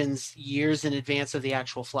those engines years in advance of the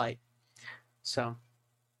actual flight. So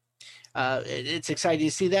it's exciting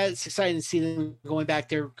to see that. It's exciting to see them going back.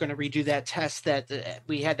 They're going to redo that test that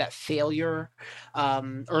we had that failure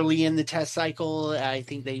early in the test cycle. I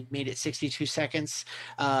think they made it 62 seconds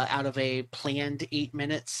out of a planned 8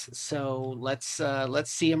 minutes. So let's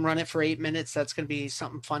see them run it for 8 minutes. That's going to be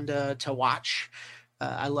something fun to watch.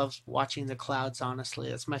 I love watching the clouds, honestly.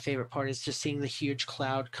 That's my favorite part, is just seeing the huge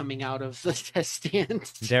cloud coming out of the test stand.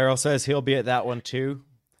 Daryl says he'll be at that one too.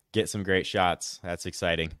 Get some great shots. That's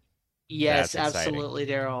exciting. Yes, absolutely,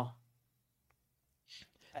 Daryl.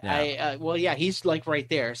 Yeah. He's like right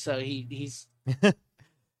there. So he's,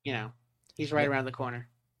 he's right around the corner.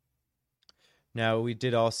 Now, we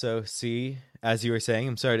did also see, as you were saying,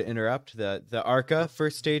 I'm sorry to interrupt, the ARCA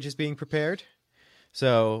first stage is being prepared.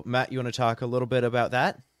 So, Matt, you want to talk a little bit about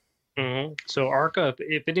that? Mm-hmm. So, ARCA,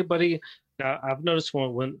 if anybody, I've noticed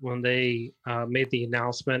when they made the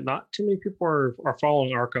announcement, not too many people are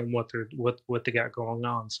following ARCA and what they got going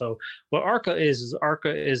on. So, what ARCA is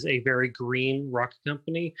a very green rocket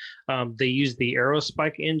company. They use the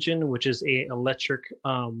Aerospike engine, which is a electric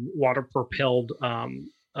water propelled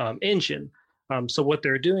engine. So, what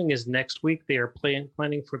they're doing is next week they are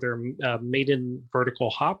planning for their maiden vertical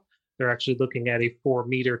hop. They're actually looking at a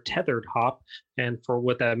 4-meter tethered hop. And for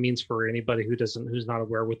what that means for anybody who's not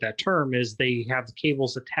aware what that term is, they have the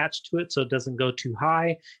cables attached to it so it doesn't go too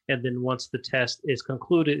high. And then once the test is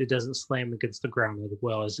concluded, it doesn't slam against the ground as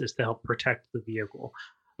well as to help protect the vehicle.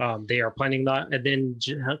 They are planning that, and then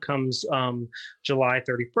comes July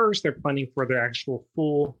 31st. They're planning for their actual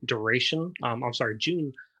full duration.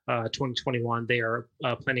 June 2021. They are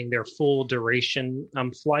planning their full duration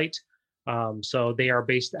flight. So they are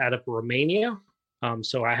based out of Romania.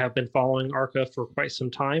 So I have been following ARCA for quite some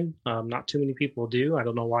time. Not too many people do. I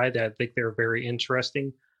don't know why. I think they're a very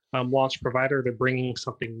interesting launch provider. They're bringing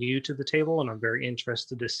something new to the table, and I'm very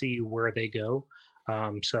interested to see where they go.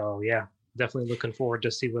 So yeah, definitely looking forward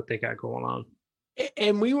to see what they got going on.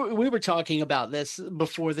 And we were talking about this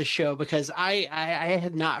before the show because I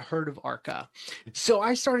had not heard of ARCA. So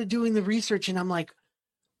I started doing the research and I'm like,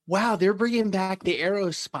 wow, they're bringing back the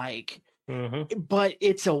Aerospike, but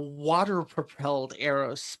it's a water propelled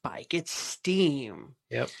Aerospike. It's steam.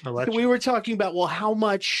 Yep. So we were talking about, well, how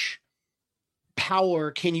much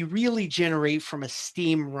power can you really generate from a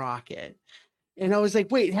steam rocket? And I was like,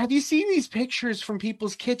 wait, have you seen these pictures from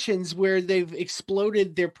people's kitchens where they've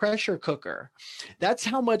exploded their pressure cooker? That's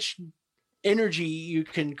how much energy you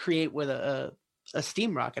can create with a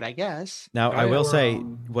steam rocket, I guess. Now, I will say,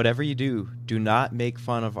 whatever you do, do not make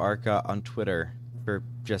fun of ARCA on Twitter for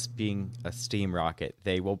just being a steam rocket.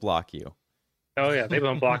 They will block you. Oh, yeah. They've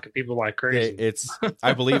been blocking people like crazy.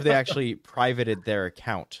 I believe they actually privated their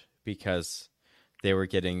account because they were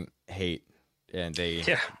getting hate. And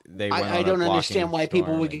I don't understand why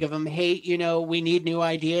people would give them hate. You know, we need new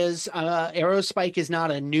ideas. Aerospike is not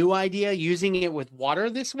a new idea. Using it with water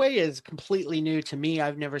this way is completely new to me.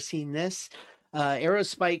 I've never seen this.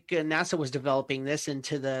 Aerospike, NASA was developing this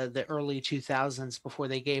into the early 2000s before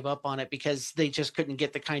they gave up on it because they just couldn't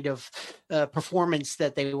get the kind of performance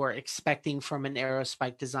that they were expecting from an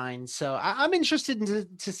Aerospike design. So I'm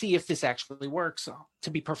interested to see if this actually works, to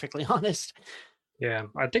be perfectly honest. Yeah,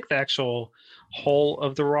 I think the actual hull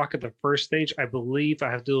of the rocket, the first stage, I believe,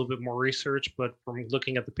 I have to do a little bit more research, but from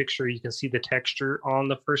looking at the picture, you can see the texture on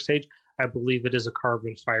the first stage. I believe it is a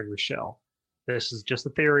carbon fiber shell. This is just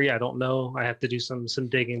a theory. I don't know. I have to do some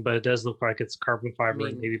digging, but it does look like it's carbon fiber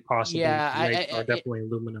and maybe possibly or definitely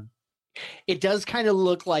aluminum. It does kind of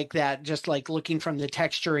look like that, just like looking from the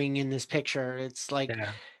texturing in this picture. It's like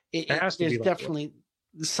there's definitely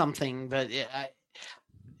something, but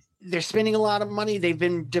they're spending a lot of money. They've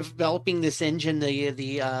been developing this engine.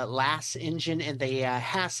 The LAS engine and the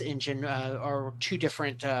HAS engine are two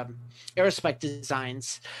different Aerospike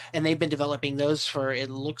designs, and they've been developing those for,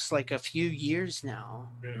 it looks like, a few years now.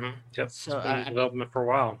 Yep. So it's been in development for a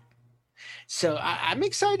while. So I'm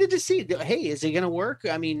excited to see. Hey, is it going to work?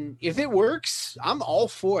 I mean, if it works, I'm all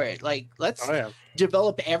for it. Like, let's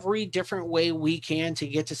develop every different way we can to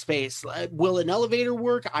get to space. Will an elevator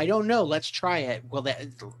work? I don't know. Let's try it. Will that?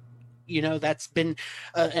 You know, that's been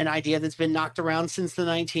an idea that's been knocked around since the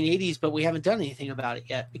 1980s, but we haven't done anything about it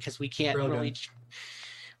yet because we can't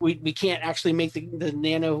we can't actually make the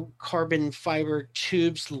nano carbon fiber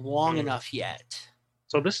tubes long enough yet.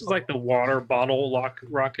 So this is like the water bottle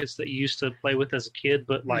rockets that you used to play with as a kid,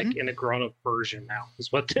 but like in a grown-up version now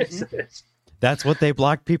is what this is. That's what they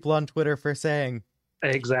blocked people on Twitter for saying.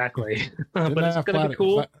 Exactly. But it's going to be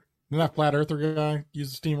cool. Didn't that flat earther guy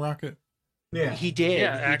use a steam rocket? Yeah, he did.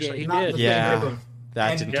 Yeah, actually, he did. Yeah,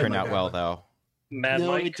 that didn't turn out well, though. Mad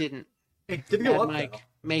Mike. It didn't. It didn't go up, Mike. Though.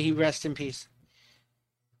 May he rest in peace.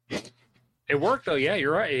 It worked, though. Yeah,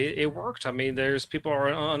 you're right. It worked. I mean, there's people are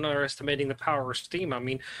underestimating the power of steam. I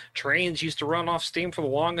mean, trains used to run off steam for the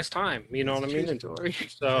longest time. You know what I mean?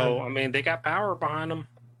 So, I mean, they got power behind them.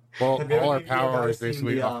 Well, all our power is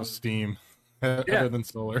basically off of steam, other than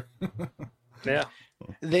solar. Yeah.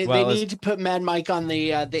 They need to put Mad Mike on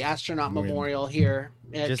the astronaut memorial here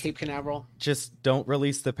at Cape Canaveral. Just don't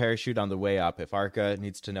release the parachute on the way up. If ARCA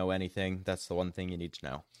needs to know anything, that's the one thing you need to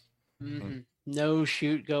know. Mm-hmm. No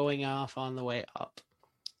chute going off on the way up.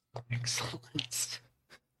 Excellent.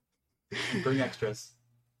 Bring extras.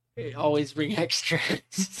 Always bring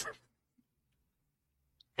extras.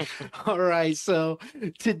 All right, so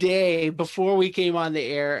today, before we came on the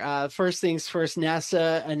air, first things first,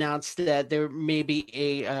 NASA announced that there may be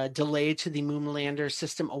a delay to the Moon Lander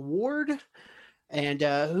System Award. And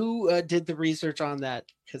who did the research on that?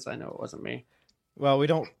 Because I know it wasn't me. Well, we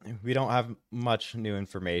don't have much new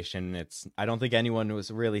information. I don't think anyone was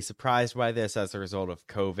really surprised by this as a result of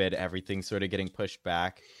COVID. Everything's sort of getting pushed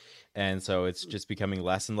back, and so it's just becoming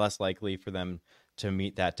less and less likely for them to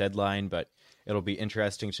meet that deadline. But it'll be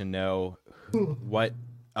interesting to know what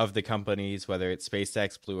of the companies, whether it's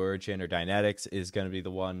SpaceX, Blue Origin, or Dynetics, is going to be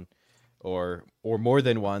the one or more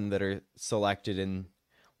than one that are selected and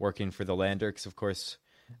working for the lander. Because of course,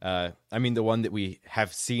 I mean, the one that we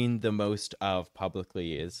have seen the most of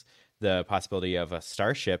publicly is the possibility of a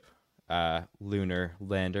Starship lunar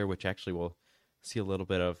lander, which actually we'll see a little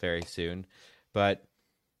bit of very soon. But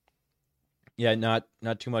yeah, not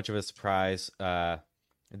too much of a surprise.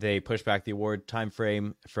 They pushed back the award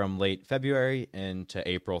timeframe from late February into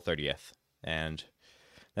April 30th, and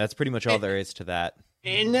that's pretty much all there is to that.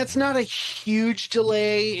 And that's not a huge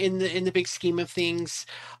delay in the big scheme of things.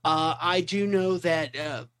 I do know that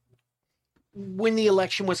when the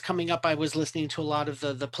election was coming up, I was listening to a lot of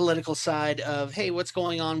the political side of, hey, what's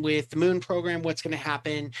going on with the moon program? What's going to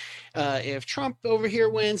happen if Trump over here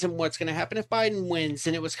wins, and what's going to happen if Biden wins?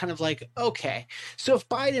 And it was kind of like, okay, so if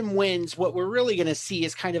Biden wins, what we're really going to see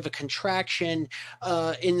is kind of a contraction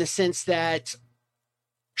in the sense that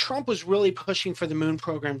Trump was really pushing for the moon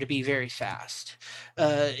program to be very fast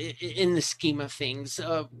in the scheme of things,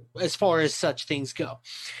 as far as such things go.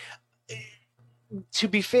 To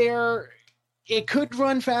be fair, it could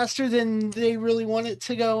run faster than they really want it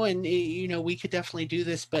to go, and we could definitely do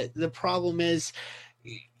this, but the problem is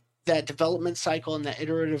that development cycle and that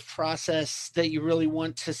iterative process that you really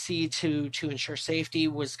want to see to ensure safety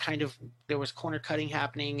was there was corner cutting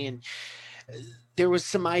happening, and there was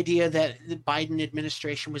some idea that the Biden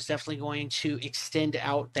administration was definitely going to extend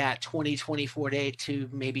out that 2024 date to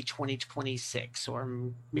maybe 2026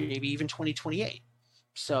 or maybe even 2028.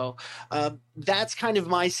 So that's kind of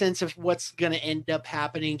my sense of what's going to end up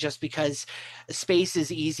happening, just because space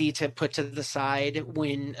is easy to put to the side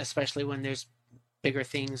especially when there's bigger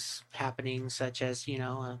things happening, such as,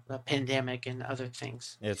 a pandemic and other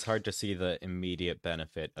things. It's hard to see the immediate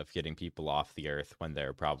benefit of getting people off the Earth when there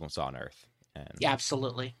are problems on Earth. Yeah,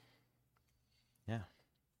 absolutely. Yeah.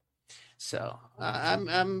 So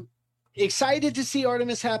I'm excited to see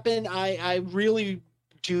Artemis happen. I really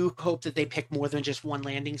do hope that they pick more than just one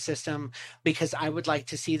landing system, because I would like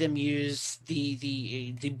to see them use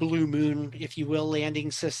the Blue Moon, if you will,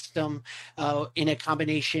 landing system in a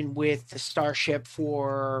combination with the Starship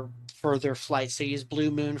for further flights. So use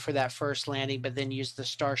Blue Moon for that first landing, but then use the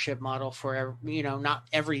Starship model for, not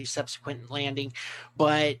every subsequent landing,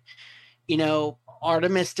 but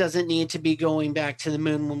Artemis doesn't need to be going back to the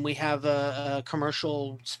moon when we have a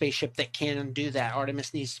commercial spaceship that can do that.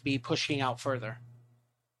 Artemis needs to be pushing out further.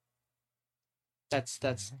 That's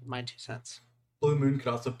my 2 cents. Blue Moon could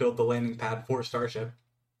also build the landing pad for Starship.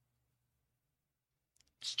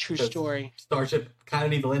 It's a true story. Starship kind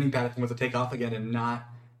of need the landing pad if it wants to take off again and not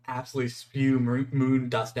absolutely spew moon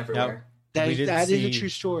dust everywhere. That is a true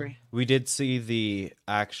story. We did see the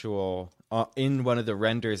actual... in one of the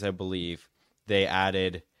renders, I believe, they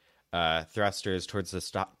added thrusters towards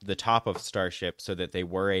the top of Starship so that they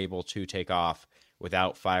were able to take off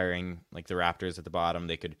without firing like the Raptors at the bottom.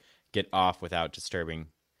 They could get off without disturbing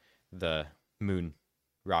the moon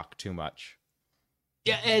rock too much.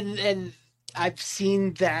 Yeah, and I've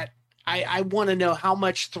seen that. I want to know how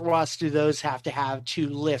much thrust do those have to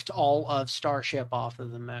lift all of Starship off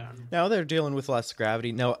of the moon. Now they're dealing with less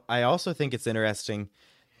gravity. No, I also think it's interesting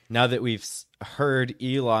now that we've heard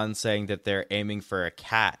Elon saying that they're aiming for a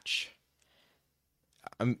catch.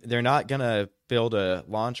 They're not going to build a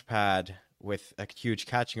launch pad with a huge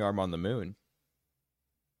catching arm on the moon.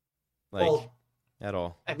 At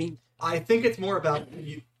all. I mean, I think it's more about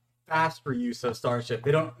fast reuse of Starship.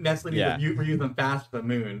 They don't necessarily need to reuse them fast for the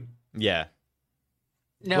moon. Yeah.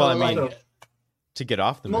 No, well, I mean, to get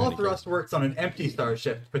off the moon. Small thrust works on an empty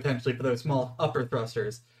Starship, potentially, for those small upper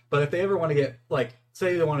thrusters. But if they ever want to get,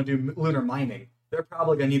 say they want to do lunar mining, they're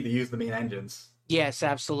probably going to need to use the main engines. Yes,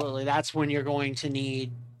 absolutely. That's when you're going to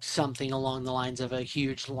need something along the lines of a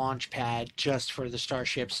huge launch pad just for the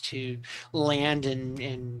Starships to land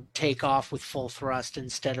and take off with full thrust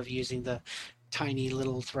instead of using the tiny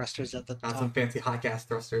little thrusters at the top. Some fancy hot gas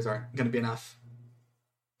thrusters aren't going to be enough.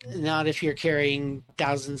 Not if you're carrying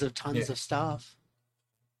thousands of tons of stuff.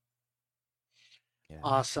 Yeah.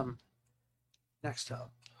 Awesome. Next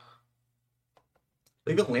up.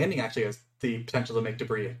 Even landing actually has the potential to make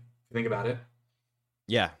debris, if you think about it.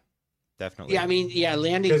 Yeah, definitely. Yeah, I mean,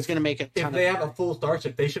 landing is going to make a ton if they have a full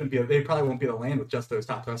Starship, they probably won't be able to land with just those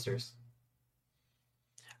top thrusters.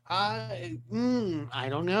 I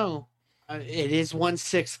don't know. It is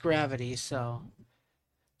 1/6 gravity, so...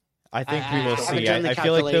 I think we will see. I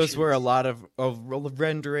feel like those were a lot of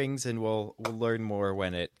renderings, and we'll learn more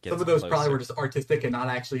when it gets Some of those closer. Probably were just artistic and not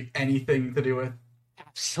actually anything to do with.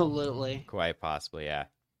 Absolutely. Quite possibly, yeah.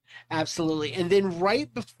 Absolutely. And then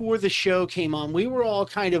right before the show came on, we were all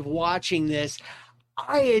kind of watching this.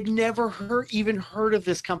 I had never even heard of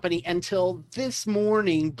this company until this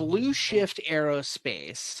morning. Blue Shift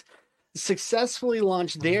Aerospace successfully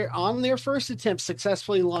launched on their first attempt,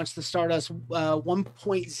 successfully launched the Stardust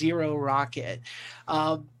 1.0 rocket.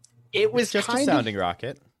 It was just a sounding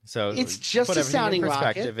rocket. So it's just a sounding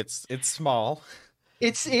rocket. It's small.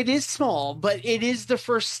 It is small, but it is the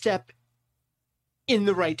first step in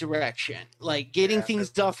the right direction. Like getting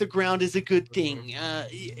things off the ground is a good thing,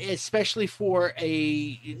 especially for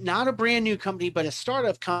not a brand new company, but a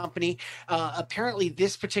startup company. Apparently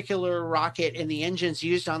this particular rocket and the engines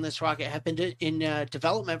used on this rocket have been in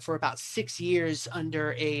development for about 6 years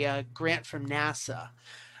under a grant from NASA.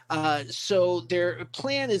 So their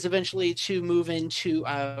plan is eventually to move into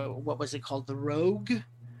what was it called? The Rogue?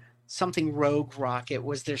 Something Rogue rocket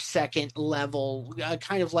was their second level,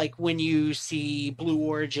 kind of like when you see Blue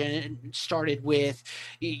Origin started with,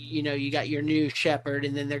 you got your New Shepard,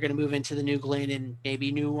 and then they're going to move into the New Glenn and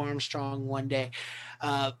maybe New Armstrong one day.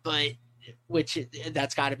 But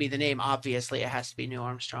that's got to be the name. Obviously, it has to be New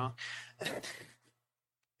Armstrong.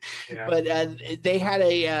 Yeah. But they had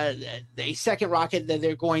a second rocket that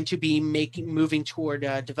they're going to be moving toward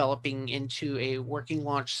developing into a working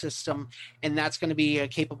launch system, and that's going to be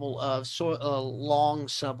capable of long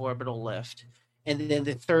suborbital lift. And then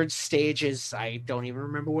the third stage is, I don't even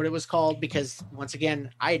remember what it was called, because once again,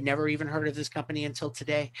 I had never even heard of this company until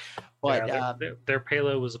today. But their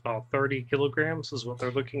payload was about 30 kilograms is what they're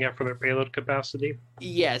looking at for their payload capacity.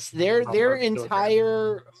 Yes, their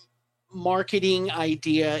entire marketing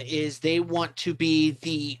idea is they want to be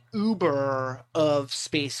the Uber of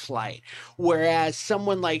spaceflight, whereas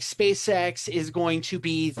someone like SpaceX is going to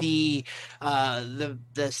be the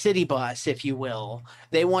city bus, if you will.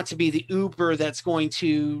 They want to be the Uber that's going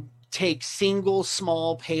to take single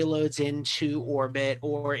small payloads into orbit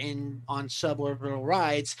or on suborbital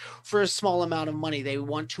rides for a small amount of money. They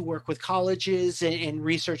want to work with colleges and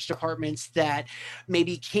research departments that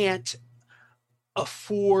maybe can't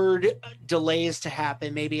afford delays to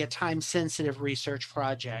happen, maybe a time-sensitive research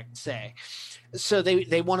project, say. So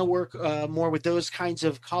they want to work more with those kinds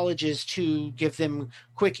of colleges to give them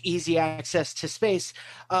quick, easy access to space.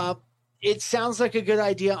 It sounds like a good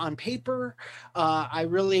idea on paper. I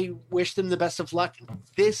really wish them the best of luck.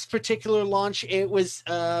 This particular launch, it was...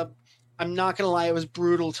 I'm not going to lie, it was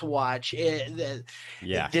brutal to watch.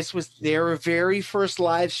 This was their very first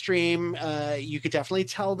live stream. You could definitely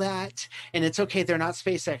tell that. And it's okay, they're not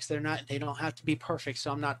SpaceX. They don't have to be perfect,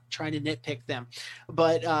 so I'm not trying to nitpick them.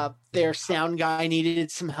 But their sound guy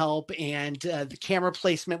needed some help, and the camera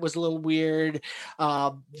placement was a little weird.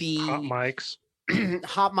 Hot mics.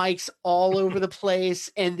 Hot mics all over the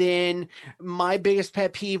place. And then my biggest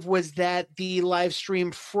pet peeve was that the live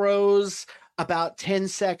stream froze about 10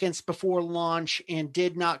 seconds before launch and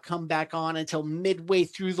did not come back on until midway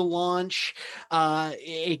through the launch.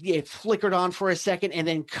 It flickered on for a second and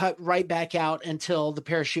then cut right back out until the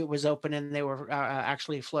parachute was open and they were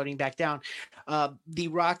actually floating back down. The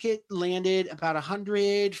rocket landed about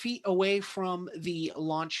 100 feet away from the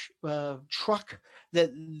launch truck.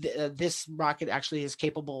 This rocket actually is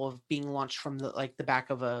capable of being launched from the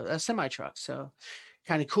back of a semi-truck. So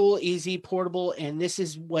kind of cool, easy, portable, and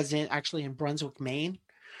this was actually in Brunswick, Maine.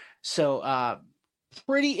 So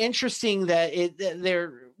pretty interesting that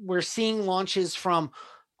we're seeing launches from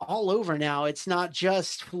all over now. It's not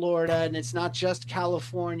just Florida and it's not just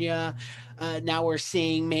California. Now we're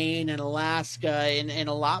seeing Maine and Alaska, and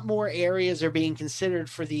a lot more areas are being considered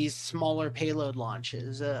for these smaller payload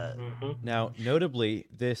launches. Now, notably,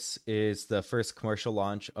 this is the first commercial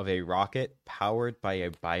launch of a rocket powered by a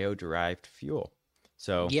bio-derived fuel.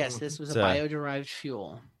 So yes, this was a bio-derived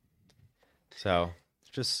fuel. So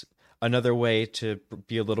just another way to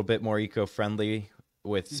be a little bit more eco-friendly.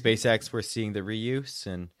 With SpaceX, we're seeing the reuse,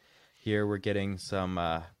 and here we're getting some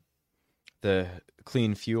the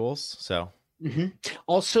clean fuels. So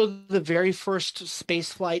also the very first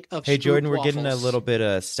space flight of Hey Jordan, we're getting a little bit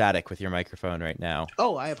of static with your microphone right now.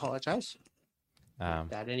 Oh, I apologize.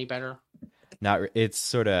 That any better? It's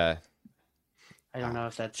sort of. I don't know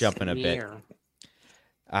if that's jumping a bit. Or...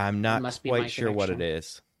 I'm not quite sure what it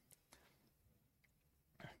is.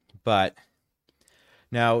 But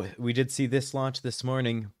now we did see this launch this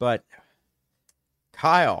morning, but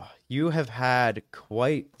Kyle, you have had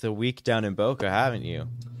quite the week down in Boca, haven't you?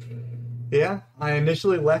 Yeah, I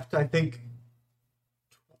initially left, I think,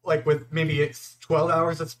 with maybe 12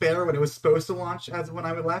 hours to spare when it was supposed to launch as when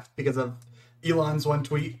I left, because of Elon's one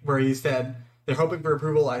tweet where he said they're hoping for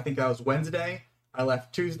approval. I think that was Wednesday. I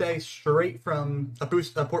left Tuesday straight from a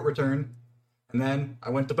port return, and then I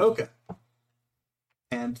went to Boca.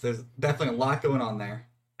 And there's definitely a lot going on there.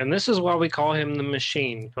 And this is why we call him the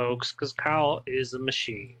Machine, folks, because Kyle is a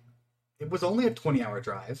machine. It was only a 20-hour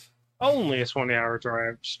drive. Only a 20-hour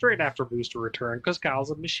drive, straight after booster return, because Kyle's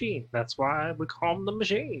a machine. That's why we call him the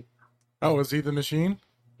Machine. Oh, is he the Machine?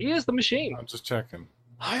 He is the Machine. I'm just checking.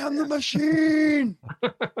 I am the Machine.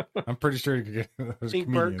 I'm pretty sure you could get. I think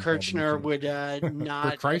Bert Kirchner would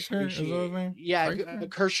not. Kreischer is that his name? Yeah,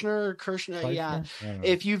 Kirchner. Yeah.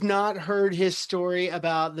 If you've not heard his story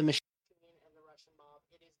about the Machine and the Russian mob,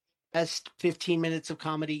 it is the best 15 minutes of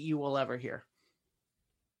comedy you will ever hear.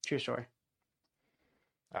 True story.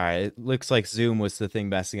 All right, it looks like Zoom was the thing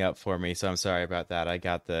messing up for me, so I'm sorry about that. I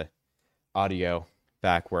got the audio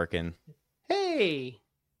back working. Hey.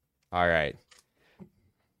 All right.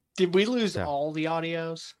 Did we lose all the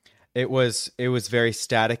audios? It was very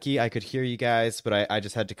staticky. I could hear you guys, but I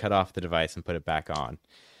just had to cut off the device and put it back on.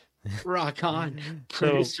 Rock on.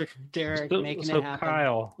 Producer Derek making it happen.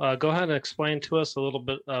 Kyle, go ahead and explain to us a little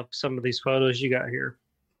bit of some of these photos you got here.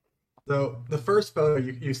 So the first photo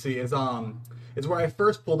you see is where I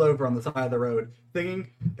first pulled over on the side of the road, thinking,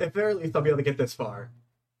 at very least I'll be able to get this far.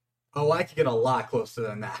 Oh, I could get a lot closer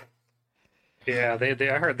than that. Yeah,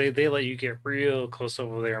 I heard they let you get real close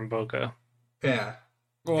over there in Boca. Yeah.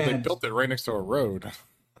 Well, they built it right next to a road.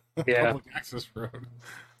 Yeah. Public access road.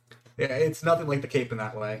 Yeah, it's nothing like the Cape in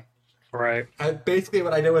that way. Right. Basically,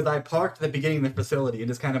 what I did was I parked at the beginning of the facility and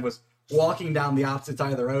just kind of was walking down the opposite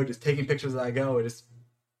side of the road, just taking pictures as I go and just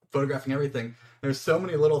photographing everything. There's so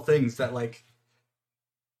many little things that, like,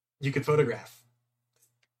 you could photograph.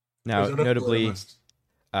 Now, notably,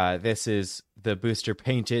 this is the booster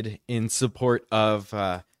painted in support of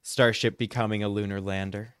Starship becoming a lunar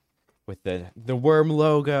lander with the worm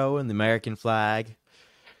logo and the American flag.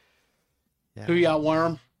 Yeah. Who got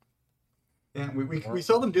worm? Yeah, we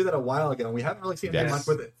saw them do that a while ago. We haven't really seen much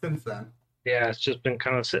with it since then. Yeah, it's just been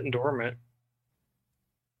kind of sitting dormant.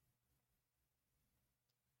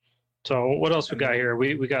 So what else we got here?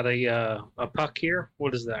 We got a puck here.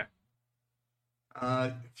 What is that?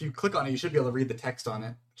 If you click on it, you should be able to read the text on it.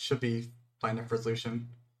 It should be fine enough resolution.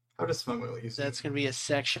 How does Smoke Wheel use it? That's going to be a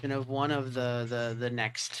section of one of the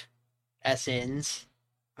next SNs.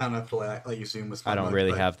 I don't know if it'll let you zoom with. I don't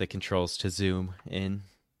really have the controls to zoom in.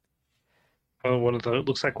 Oh,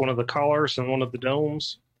 looks like one of the collars and one of the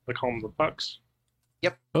domes. They call them the pucks.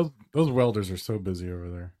 Yep. Those welders are so busy over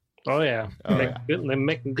there. Oh yeah, they're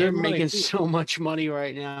making good money. They're making so much money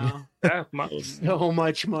right now. Yeah, so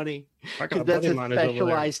much money. That's a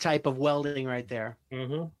specialized type of welding right there.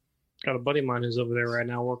 Mm-hmm. Got a buddy of mine who's over there right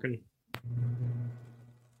now working.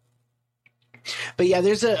 But yeah,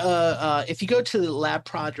 there's if you go to the Lab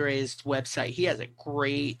Padres website, he has a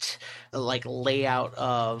great layout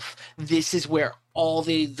of this is where all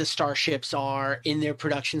the starships are in their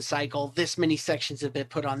production cycle. This many sections have been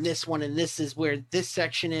put on this one, and this is where this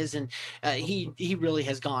section is, and he really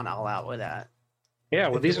has gone all out with that. Yeah,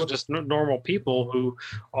 well, these are just normal people who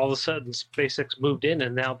all of a sudden SpaceX moved in,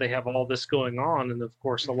 and now they have all this going on, and of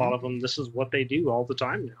course, a lot of them, this is what they do all the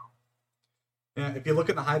time now. Yeah, if you look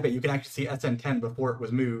at the high bay, you can actually see SN10 before it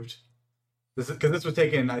was moved. This was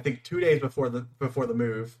taken, I think, 2 days before the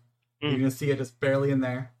move. You're gonna see it just barely in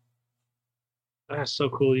there. That's so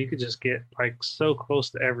cool. You could just get so close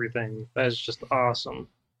to everything. That is just awesome.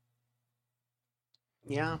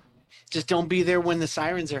 Yeah, just don't be there when the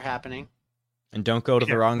sirens are happening, and don't go to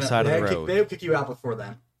the wrong side of the road. They'll kick you out before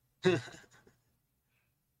then.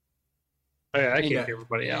 Oh, yeah, I kick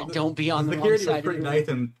everybody out. Don't be on the wrong security side. Was pretty nice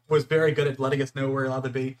and was very good at letting us know where we're allowed to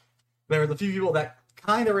be. There was a few people that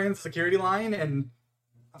kind of ran the security line, and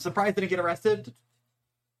I'm surprised they didn't get arrested.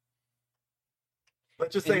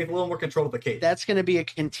 Let's just say it's a little more control of the Cape. That's going to be a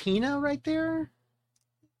cantina right there?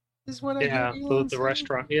 Is what I hear the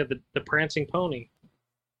restaurant. Yeah, the Prancing Pony.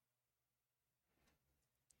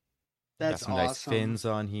 That's got some awesome. nice fins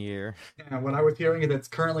on here. Yeah, what I was hearing is it's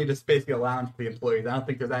currently just basically a lounge for the employees. I don't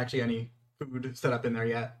think there's actually any food set up in there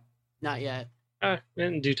yet. Not yet.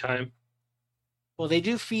 In due time. Well, they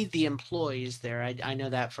do feed the employees there. I know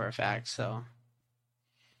that for a fact, so.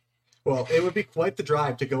 Well, it would be quite the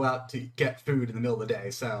drive to go out to get food in the middle of the day,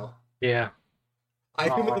 so. Yeah. I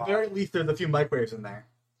think at the very least there's a few microwaves in there.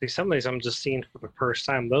 See, some of these I'm just seeing for the first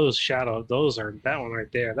time. Those that one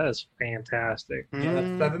right there. That is fantastic. Yeah, that's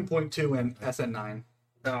 7.2 and SN9.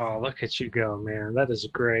 Oh, look at you go, man. That is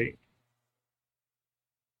great.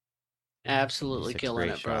 Absolutely killing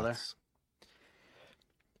it, brother.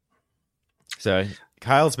 So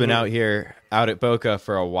Kyle's been out at Boca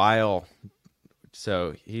for a while.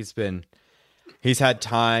 So he's had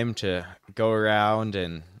time to go around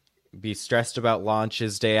and be stressed about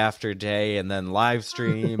launches day after day, and then live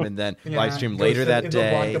stream, and then live stream later that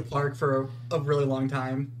day. In the Park for a really long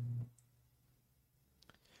time.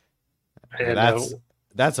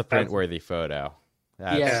 That's a print-worthy photo.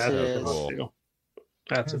 That's cool.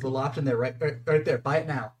 There's a little option there, right there. Buy it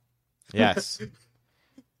now. Yes.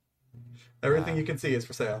 Everything you can see is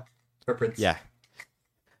for sale. For prints. Yeah.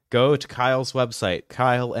 Go to Kyle's website,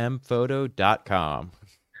 kylemphoto.com.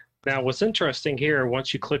 Now, what's interesting here,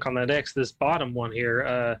 once you click on that X, this bottom one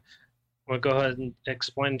here, want to go ahead and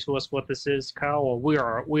explain to us what this is, Kyle?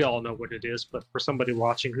 Well, we all know what it is, but for somebody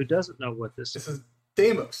watching who doesn't know what this is. This is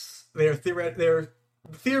Deimos. They're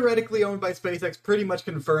theoretically owned by SpaceX, pretty much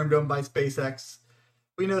confirmed owned by SpaceX.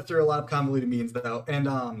 We know through a lot of convoluted means, though. And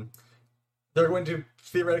they're going to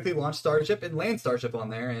theoretically launch Starship and land Starship on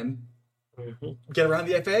there and get around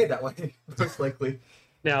the FAA that way, most likely.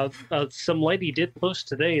 Now, some lady did post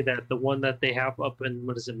today that the one that they have up in,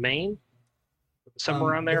 Maine?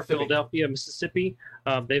 Somewhere around there, Philadelphia, Mississippi.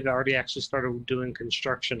 They've already actually started doing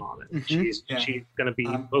construction on it. She's going to be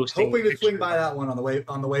posting. Hoping to swing by that one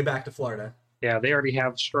on the way back to Florida. Yeah, they already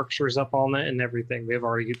have structures up on it and everything.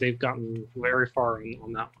 They've gotten very far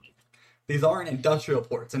on that one. These aren't industrial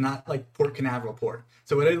ports and not like Port Canaveral port.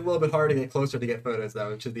 So it is a little bit hard to get closer to get photos,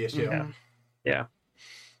 though, which is the issue. Yeah.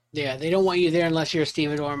 Yeah, they don't want you there unless you're a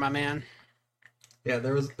stevedore, my man. Yeah,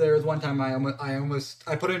 there was one time I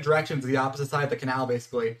put in directions to the opposite side of the canal,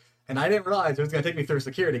 basically, and I didn't realize it was going to take me through a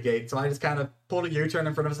security gate, so I just kind of pulled a U-turn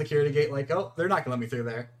in front of a security gate, like, oh, they're not going to let me through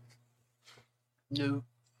there. No.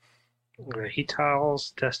 Heat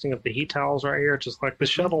tiles, testing of the heat tiles right here, just like the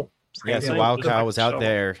shuttle. Yes, while Kyle was out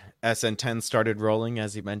there, SN10 started rolling,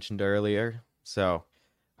 as he mentioned earlier. So,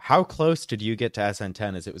 how close did you get to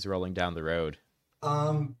SN10 as it was rolling down the road?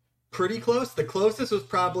 Pretty close. The closest was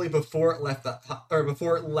probably before it left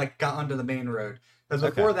before it got onto the main road. Because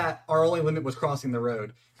before that, our only limit was crossing the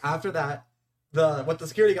road. After that, what the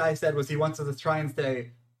security guy said was he wants us to try and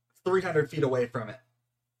stay 300 feet away from it.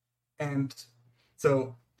 And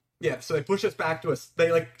so, so they pushed us back to us.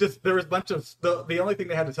 They there was a bunch of the only thing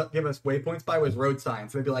they had to give us waypoints by was road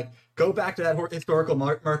signs. So they'd be like, go back to that historical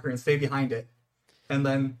marker and stay behind it. And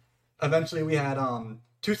then eventually we had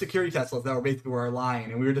 2 security Teslas that were basically our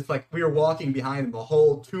line, and we were just we were walking behind them the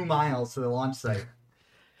whole 2 miles to the launch site.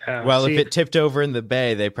 Well, if it tipped over in the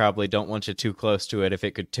bay, they probably don't want you too close to it if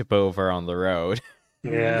it could tip over on the road.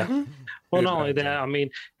 Yeah. Well, not only that, I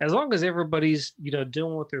mean, as long as everybody's,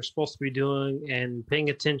 doing what they're supposed to be doing and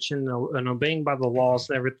paying attention and obeying by the laws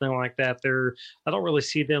and everything like that, I don't really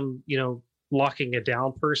see them, locking it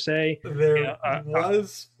down per se. There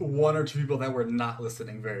was 1 or 2 people that were not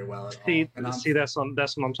listening very well at all. See, that's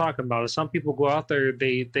what I'm talking about. Some people go out there,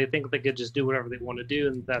 they think they could just do whatever they want to do,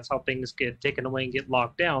 and that's how things get taken away and get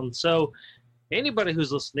locked down. So anybody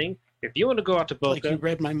who's listening, if you want to go out to Boca, like you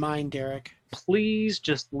read my mind, Derek, please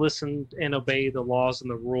just listen and obey the laws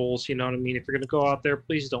and the rules. You know what I mean? If you're going to go out there,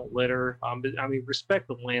 please don't litter. I mean, respect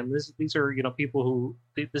the land. These are people who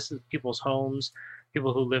this is people's homes.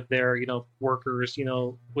 People who live there, workers, we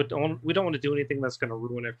don't want to do anything that's going to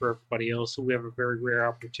ruin it for everybody else. So we have a very rare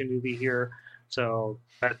opportunity here. So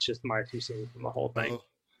that's just my 2 cents from the whole thing.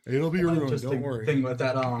 It'll be ruined. Don't worry. Thing with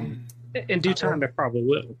that, in due time, it probably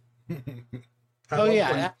will. Oh yeah,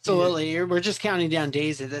 absolutely. We're just counting down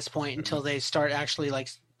days at this point until they start actually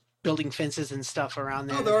building fences and stuff around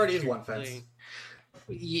there. Oh, there already is one fence.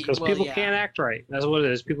 Because people can't act right. That's what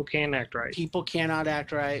it is. People can't act right. People cannot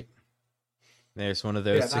act right. There's one of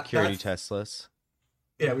those security Teslas.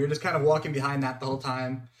 Yeah, we were just kind of walking behind that the whole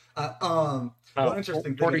time. One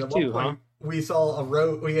interesting thing is at one point we saw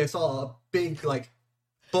a big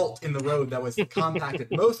bolt in the road that was compacted,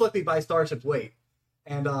 most likely by Starship's weight.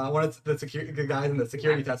 And one of the guys in the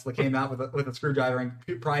security Tesla came out with a screwdriver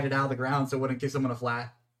and pried it out of the ground so it wouldn't give someone a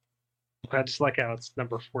flat. I just like how it's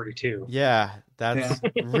number 42. Yeah, that's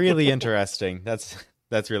really interesting. That's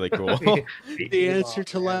really cool. The answer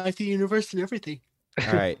to life, the universe, and everything.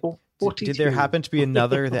 All right. Did there happen to be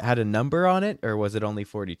another that had a number on it, or was it only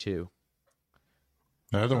 42?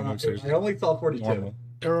 The other one I only saw 42. Normal.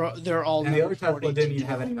 They're all. And the other Tesla didn't even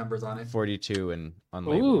have any numbers on it. 42 and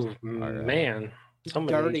unlabeled. Ooh, man.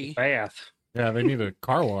 Somebody bath. Yeah, they need a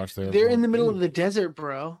car wash there. They're in the middle of the desert,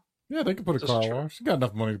 bro. Yeah, they can put a car wash. You got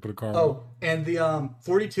enough money to put a car wash. Oh, and the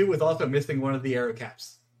 42 was also missing one of the aero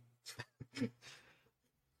caps.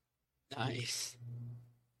 Nice.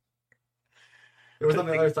 It was on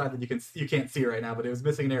the other side that you can't see right now, but it was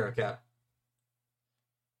missing an aero cap.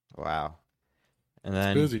 Wow. And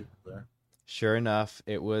then, it's busy there. Sure enough,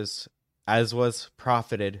 it was, as was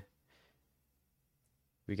profited,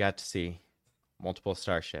 we got to see multiple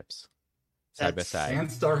starships. side by side. And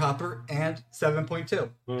Starhopper and 7.2.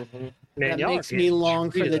 Mm-hmm. Man, that makes me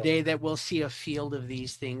long for the day that we'll see a field of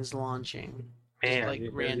these things launching. Man, like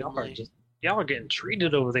randomly. Y'all are getting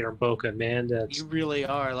treated over there, Boca, man. You really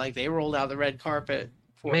are. Like, they rolled out the red carpet.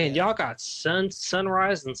 Man, y'all got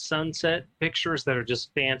sunrise and sunset pictures that are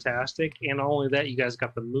just fantastic. And not only that, you guys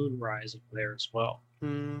got the moonrise over there as well.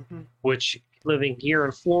 Mm-hmm. Which, living here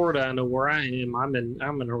in Florida, I know where I am. I'm in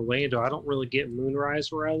Orlando. I don't really get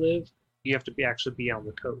moonrise where I live. You have to actually be on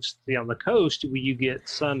the coast. See, on the coast, you get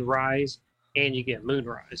sunrise and you get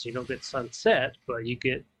moonrise. You don't get sunset, but you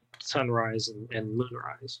get sunrise and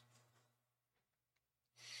moonrise.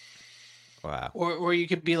 Wow. Or you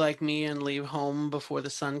could be like me and leave home before the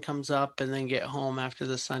sun comes up and then get home after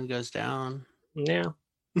the sun goes down. Yeah.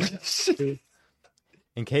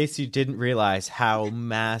 In case you didn't realize how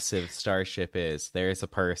massive Starship is, there's a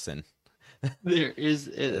person. There is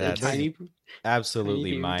a tiny...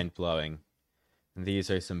 Absolutely mind-blowing. And these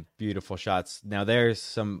are some beautiful shots. Now there's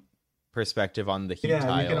some perspective on the heat tiles.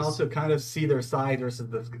 Yeah, you can also kind of see their side versus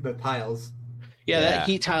the tiles. Yeah, that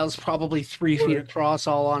heat tile is probably 3 feet across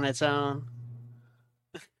all on its own.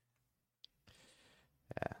 Yeah.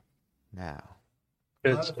 Now.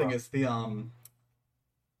 Another thing is the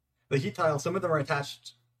heat tiles, some of them are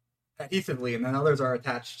attached adhesively and then others are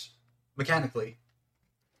attached mechanically.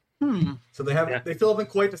 So they still haven't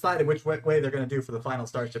quite decided which way they're going to do for the final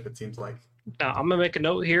Starship, it seems like. Now, I'm going to make a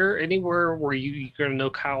note here. Anywhere where you're going to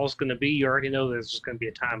know Kyle's going to be, you already know there's just going to be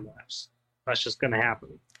a time lapse. That's just going to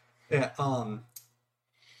happen. Yeah, I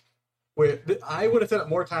would have said it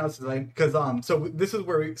more times because so this is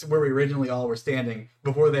where we originally all were standing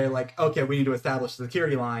before they're like, okay, we need to establish the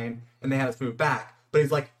security line, and they had us move back. But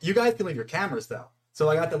he's like, you guys can leave your cameras though. So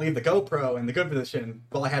I got to leave the GoPro in the good position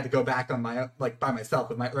while I had to go back on my by myself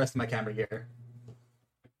with my rest of my camera gear.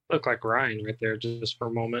 Looked like Ryan right there just for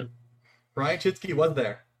a moment. Ryan Chitsky was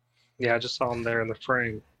there. Yeah, I just saw him there in the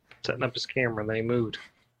frame setting up his camera, and then he moved.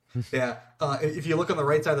 Yeah, if you look on the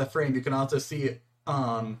right side of the frame, you can also see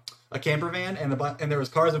a camper van, and there was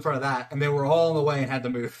cars in front of that, and they were all in the way and had to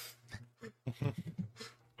move.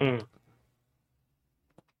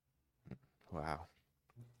 Wow.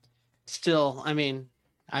 Still, I mean,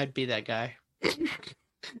 I'd be that guy.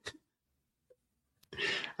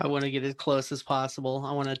 I want to get as close as possible.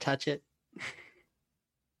 I want to touch it.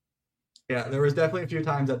 Yeah, there was definitely a few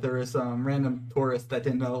times that there was some random tourists that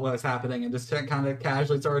didn't know what was happening and just kind of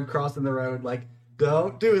casually started crossing the road, like,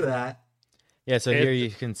 don't do that. Yeah, so here you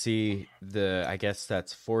can see I guess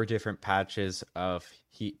that's 4 different patches of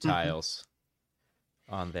heat tiles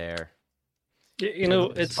on there. You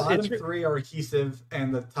know, it's 3 are adhesive,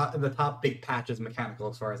 and the top big patch is mechanical,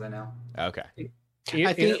 as far as I know. Okay.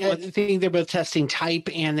 I think they're both testing type,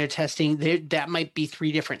 and they're testing that might be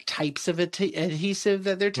 3 different types of adhesive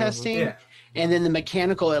that they're testing. Yeah. And then the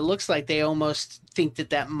mechanical, it looks like they almost think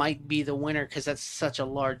that might be the winner because that's such a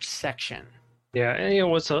large section. Yeah, and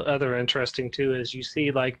what's other interesting too is you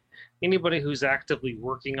see like anybody who's actively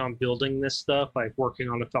working on building this stuff, like working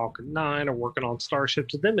on a Falcon 9 or working on Starship,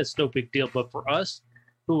 to them it's no big deal. But for us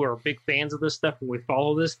who are big fans of this stuff and we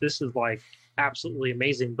follow this is like absolutely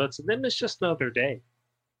amazing. But to them it's just another day.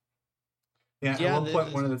 Yeah, at one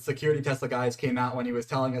point one of the security Tesla guys came out when he was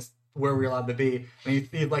telling us where we were allowed to be, and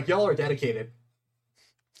he's like, y'all are dedicated.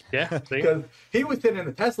 Yeah, because he was sitting in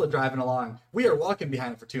the Tesla driving along. We are walking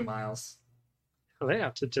behind him for 2 miles.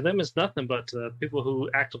 Yeah, to them it's nothing, but to people who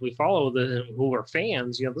actively follow who are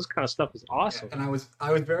fans, this kind of stuff is awesome. Yeah, and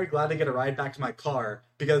I was very glad to get a ride back to my car,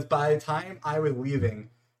 because by the time I was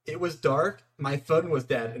leaving, it was dark, my phone was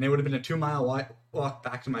dead, and it would have been a 2-mile walk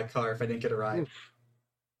back to my car if I didn't get a ride.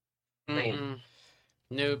 Nope.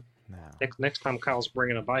 No. Next time Kyle's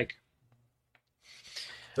bringing a bike.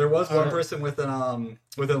 There was one person with an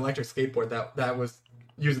electric skateboard that was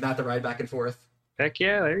using that to ride back and forth. Heck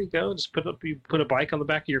yeah, there you go. Just put a bike on the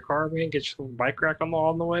back of your car, man. Get your bike rack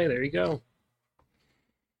on the way. There you go.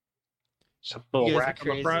 Just a little rack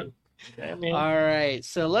on the front. Yeah, man. All right,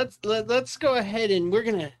 so let's go ahead and we're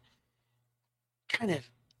gonna kind of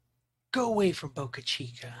go away from Boca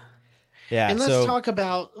Chica. Yeah, and let's talk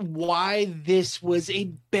about why this was a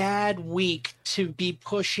bad week to be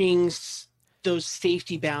pushing those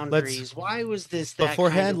safety boundaries. Why was this that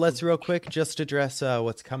beforehand? Let's real quick just address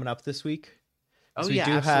what's coming up this week. Oh, so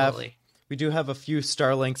absolutely. We do have a few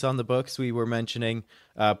Starlinks on the books. We were mentioning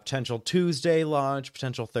potential Tuesday launch,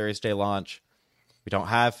 potential Thursday launch. We don't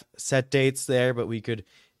have set dates there, but we could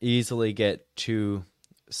easily get 2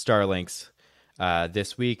 Starlinks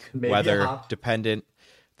this week, maybe weather dependent.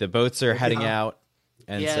 The boats are heading out,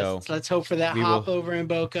 and so let's hope for that hop over in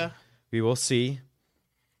Boca. We will see.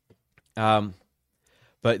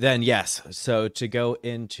 But then, yes, so to go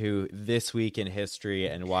into this week in history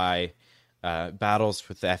and why battles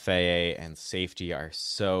with the FAA and safety are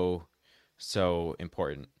so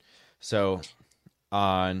important. So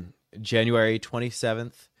on January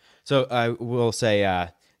 27th, so I will say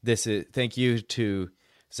thank you to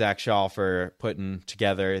Zach Shaw for putting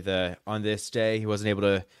together on this day. He wasn't able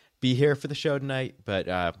to be here for the show tonight,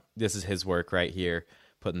 but this is his work right here,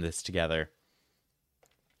 putting this together.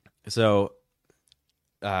 So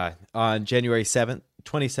on January 27th,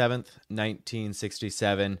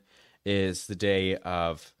 1967 is the day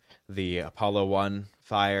of the Apollo 1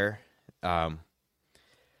 fire.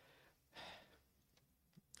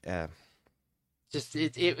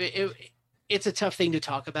 It's a tough thing to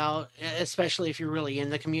talk about, especially if you're really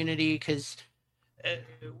in the community, because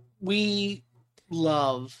we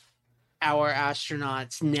love our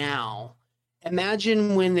astronauts now.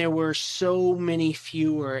 Imagine when there were so many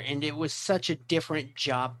fewer and it was such a different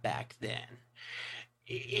job back then.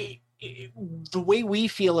 The way we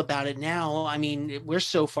feel about it now, I mean, we're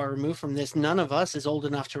so far removed from this. None of us is old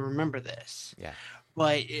enough to remember this. Yeah.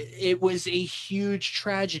 But it was a huge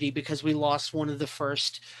tragedy because we lost one of the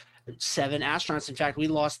first 7 astronauts. In fact, we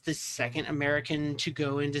lost the second American to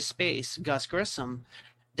go into space. Gus Grissom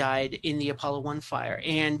died in the Apollo 1 fire,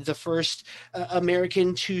 and the first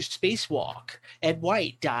American to spacewalk, Ed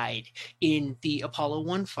White, died in the Apollo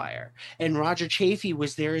 1 fire, and Roger Chaffee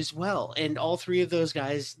was there as well. And all 3 of those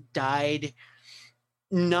guys died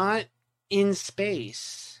not in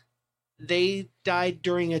space. They died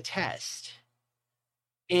during a test.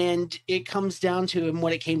 And it comes down to, and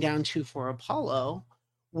what it came down to for Apollo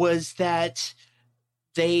was that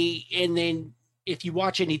if you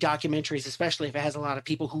watch any documentaries, especially if it has a lot of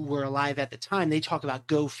people who were alive at the time, they talk about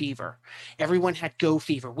go fever. Everyone had go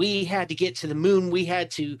fever. We had to get to the moon. We had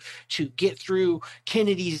to get through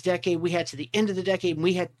Kennedy's decade. We had to the end of the decade, and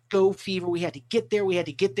we had go fever. We had to get there. We had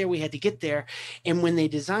to get there. We had to get there. And when they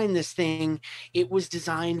designed this thing, it was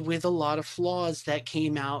designed with a lot of flaws that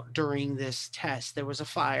came out during this test. There was a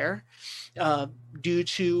fire due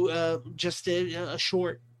to just a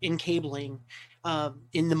short in cabling.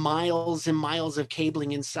 In the miles and miles of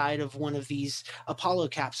cabling inside of one of these Apollo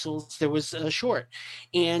capsules, there was a short.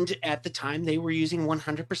 And at the time, they were using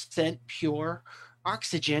 100% pure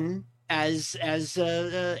oxygen as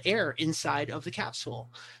air inside of the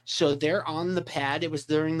capsule. So they're on the pad. It was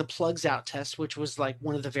during the plugs out test, which was like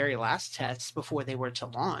one of the very last tests before they were to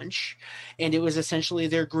launch. And it was essentially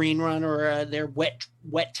their green run, or their wet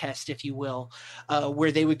test, if you will,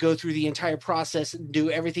 where they would go through the entire process and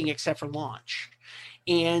do everything except for launch.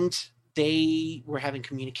 And they were having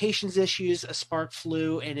communications issues. A spark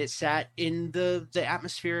flew and it sat in the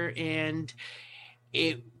atmosphere, and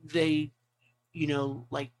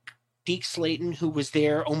like Deke Slayton, who was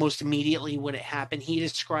there almost immediately when it happened, he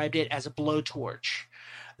described it as a blowtorch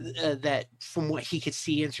that from what he could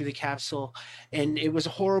see in through the capsule. And it was a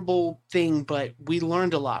horrible thing, but we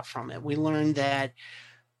learned a lot from it. We learned that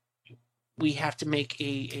we have to make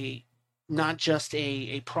a not just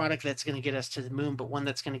a product that's going to get us to the moon, but one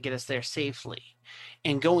that's going to get us there safely.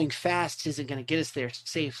 And going fast isn't going to get us there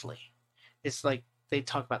safely. It's like they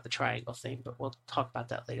talk about the triangle thing, but we'll talk about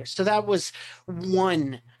that later. So that was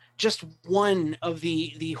just one of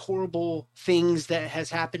the horrible things that has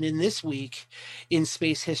happened in this week in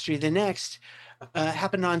space history. The next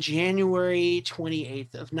happened on January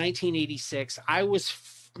 28th of 1986. I was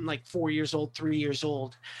like 3 years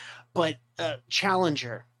old, but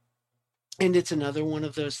Challenger. And it's another one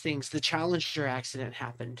of those things. The Challenger accident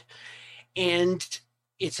happened. And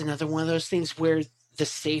it's another one of those things where the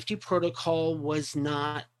safety protocol was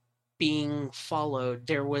not being followed.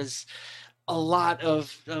 There was a lot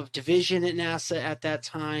of division at NASA at that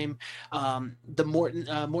time. The Morton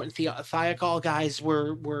Thiokol guys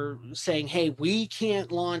were saying, hey, we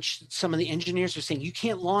can't launch. Some of the engineers were saying, you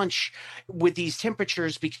can't launch with these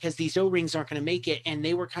temperatures because these O-rings aren't going to make it. And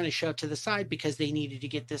they were kind of shoved to the side because they needed to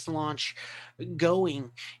get this launch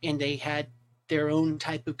going. And they had their own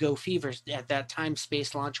type of go fever. At that time,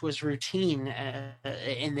 space launch was routine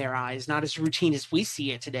in their eyes, not as routine as we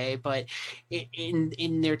see it today, but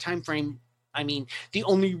in their time frame. I mean, the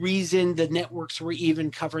only reason the networks were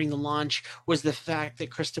even covering the launch was the fact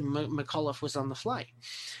that Kristen McAuliffe was on the flight.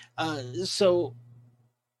 So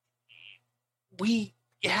we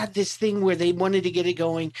had this thing where they wanted to get it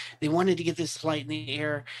going. They wanted to get this flight in the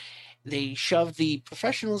air. They shoved the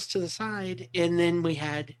professionals to the side, and then we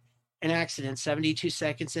had an accident 72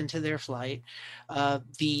 seconds into their flight.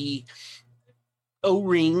 The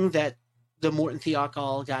O-ring that the Morton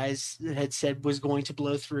Thiokol guys had said was going to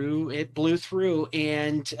blow through. It blew through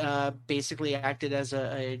and basically acted as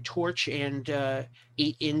a torch and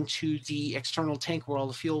ate into the external tank where all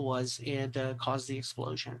the fuel was and caused the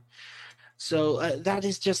explosion. So that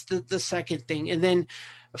is just the second thing. And then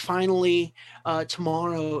finally,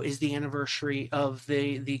 tomorrow is the anniversary of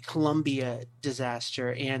the Columbia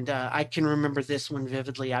disaster. And I can remember this one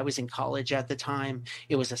vividly. I was in college at the time.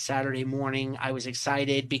 It was a Saturday morning. I was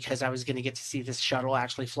excited because I was going to get to see this shuttle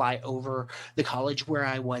actually fly over the college where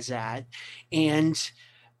I was at. And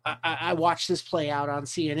I watched this play out on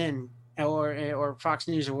CNN or Fox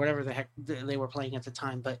News or whatever the heck they were playing at the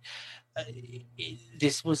time. But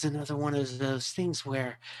this was another one of those things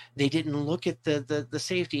where they didn't look at the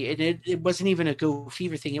safety, and it wasn't even a go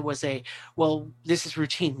fever thing. It was well, this is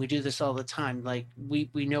routine. We do this all the time. Like we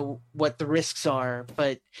know what the risks are,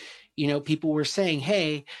 but people were saying,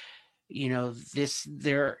 hey,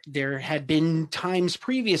 there had been times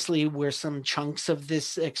previously where some chunks of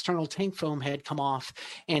this external tank foam had come off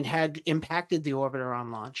and had impacted the orbiter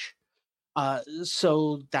on launch.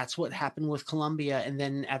 So that's what happened with Columbia. And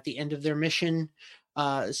then at the end of their mission,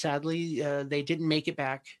 sadly, they didn't make it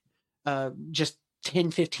back. Just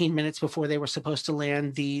 10-15 minutes before they were supposed to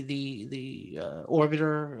land, the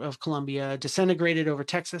orbiter of Columbia disintegrated over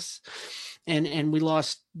Texas. And we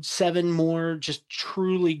lost 7 more just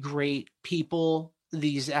truly great people,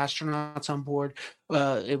 these astronauts on board.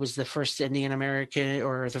 It was the first Indian American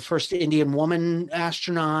or the first Indian woman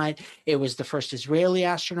astronaut. It was the first Israeli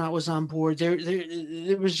astronaut was on board.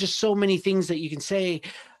 There was just so many things that you can say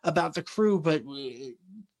about the crew, but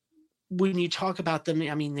when you talk about them,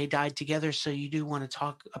 I mean, they died together, so you do want to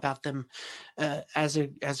talk about them as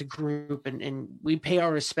a group, and we pay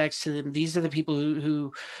our respects to them. These are the people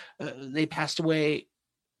who they passed away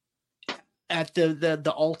at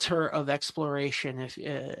the altar of exploration,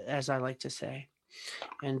 as I like to say.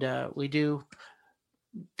 And we do.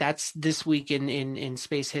 That's this week in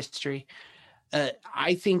space history.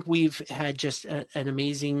 I think we've had just an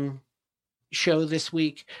amazing show this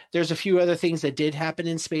week. There's a few other things that did happen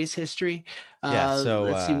in space history.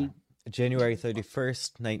 January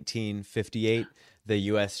 31st, 1958, the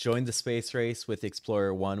U.S. joined the space race with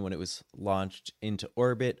Explorer 1 when it was launched into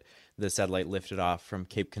orbit. The satellite lifted off from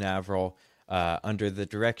Cape Canaveral under the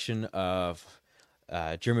direction of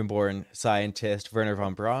German-born scientist Wernher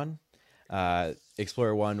von Braun.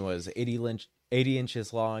 Explorer 1 was 80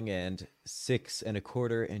 inches long and 6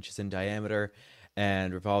 1/4 inches in diameter,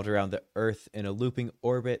 and revolved around the Earth in a looping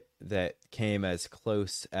orbit that came as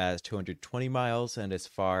close as 220 miles and as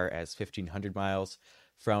far as 1,500 miles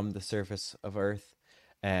from the surface of Earth.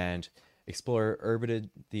 And Explorer orbited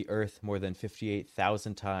the Earth more than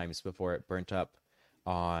 58,000 times before it burnt up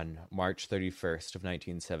on March 31st of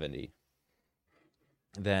 1970.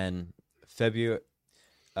 Then February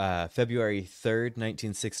 3rd,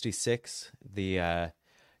 1966, the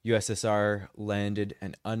USSR landed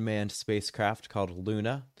an unmanned spacecraft called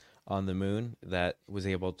Luna on the moon that was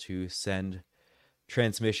able to send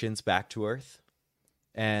transmissions back to Earth.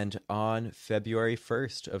 And on February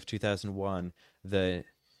 1st of 2001, the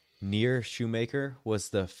Near Shoemaker was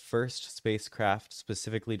the first spacecraft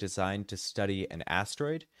specifically designed to study an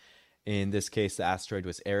asteroid. In this case, the asteroid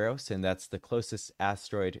was Eros, and that's the closest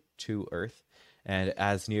asteroid to Earth. And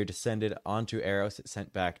as Near descended onto Eros, it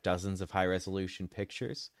sent back dozens of high-resolution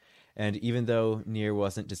pictures. And even though Near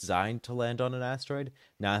wasn't designed to land on an asteroid,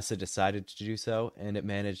 NASA decided to do so, and it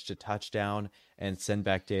managed to touch down and send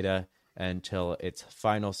back data until its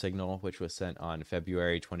final signal, which was sent on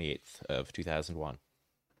February 28th of 2001.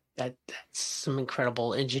 That's some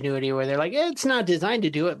incredible ingenuity where they're like, it's not designed to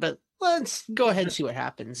do it, but let's go ahead and see what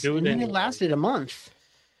happens. And it lasted a month.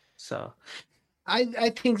 So I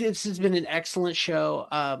think this has been an excellent show.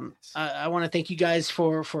 I want to thank you guys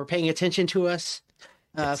for paying attention to us,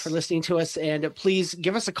 for listening to us. And please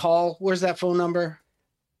give us a call. Where's that phone number?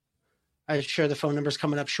 I'm sure the phone number is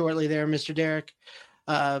coming up shortly there, Mr. Derek.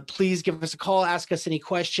 Please give us a call. Ask us any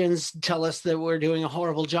questions. Tell us that we're doing a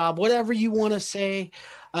horrible job. Whatever you want to say,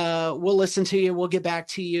 we'll listen to you. We'll get back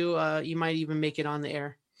to you. You might even make it on the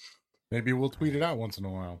air. Maybe we'll tweet it out once in a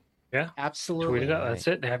while. Yeah, absolutely. Tweet it out. That's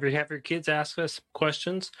it. Have your kids ask us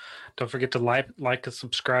questions. Don't forget to like and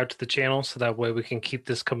subscribe to the channel so that way we can keep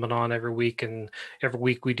this coming on every week. And every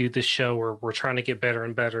week we do this show where we're trying to get better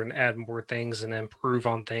and better and add more things and improve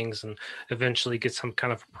on things and eventually get some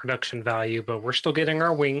kind of production value. But we're still getting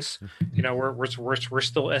our wings. You know, we're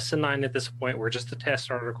still SN9 at this point. We're just a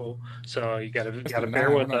test article, so you gotta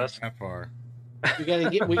bear with us. That far. We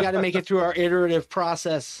gotta make it through our iterative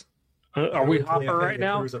process. Are we Hopper right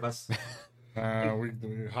now?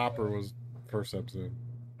 Hopper was first episode.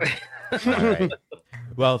 All right.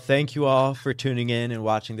 Well, thank you all for tuning in and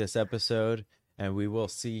watching this episode, and we will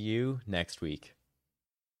see you next week.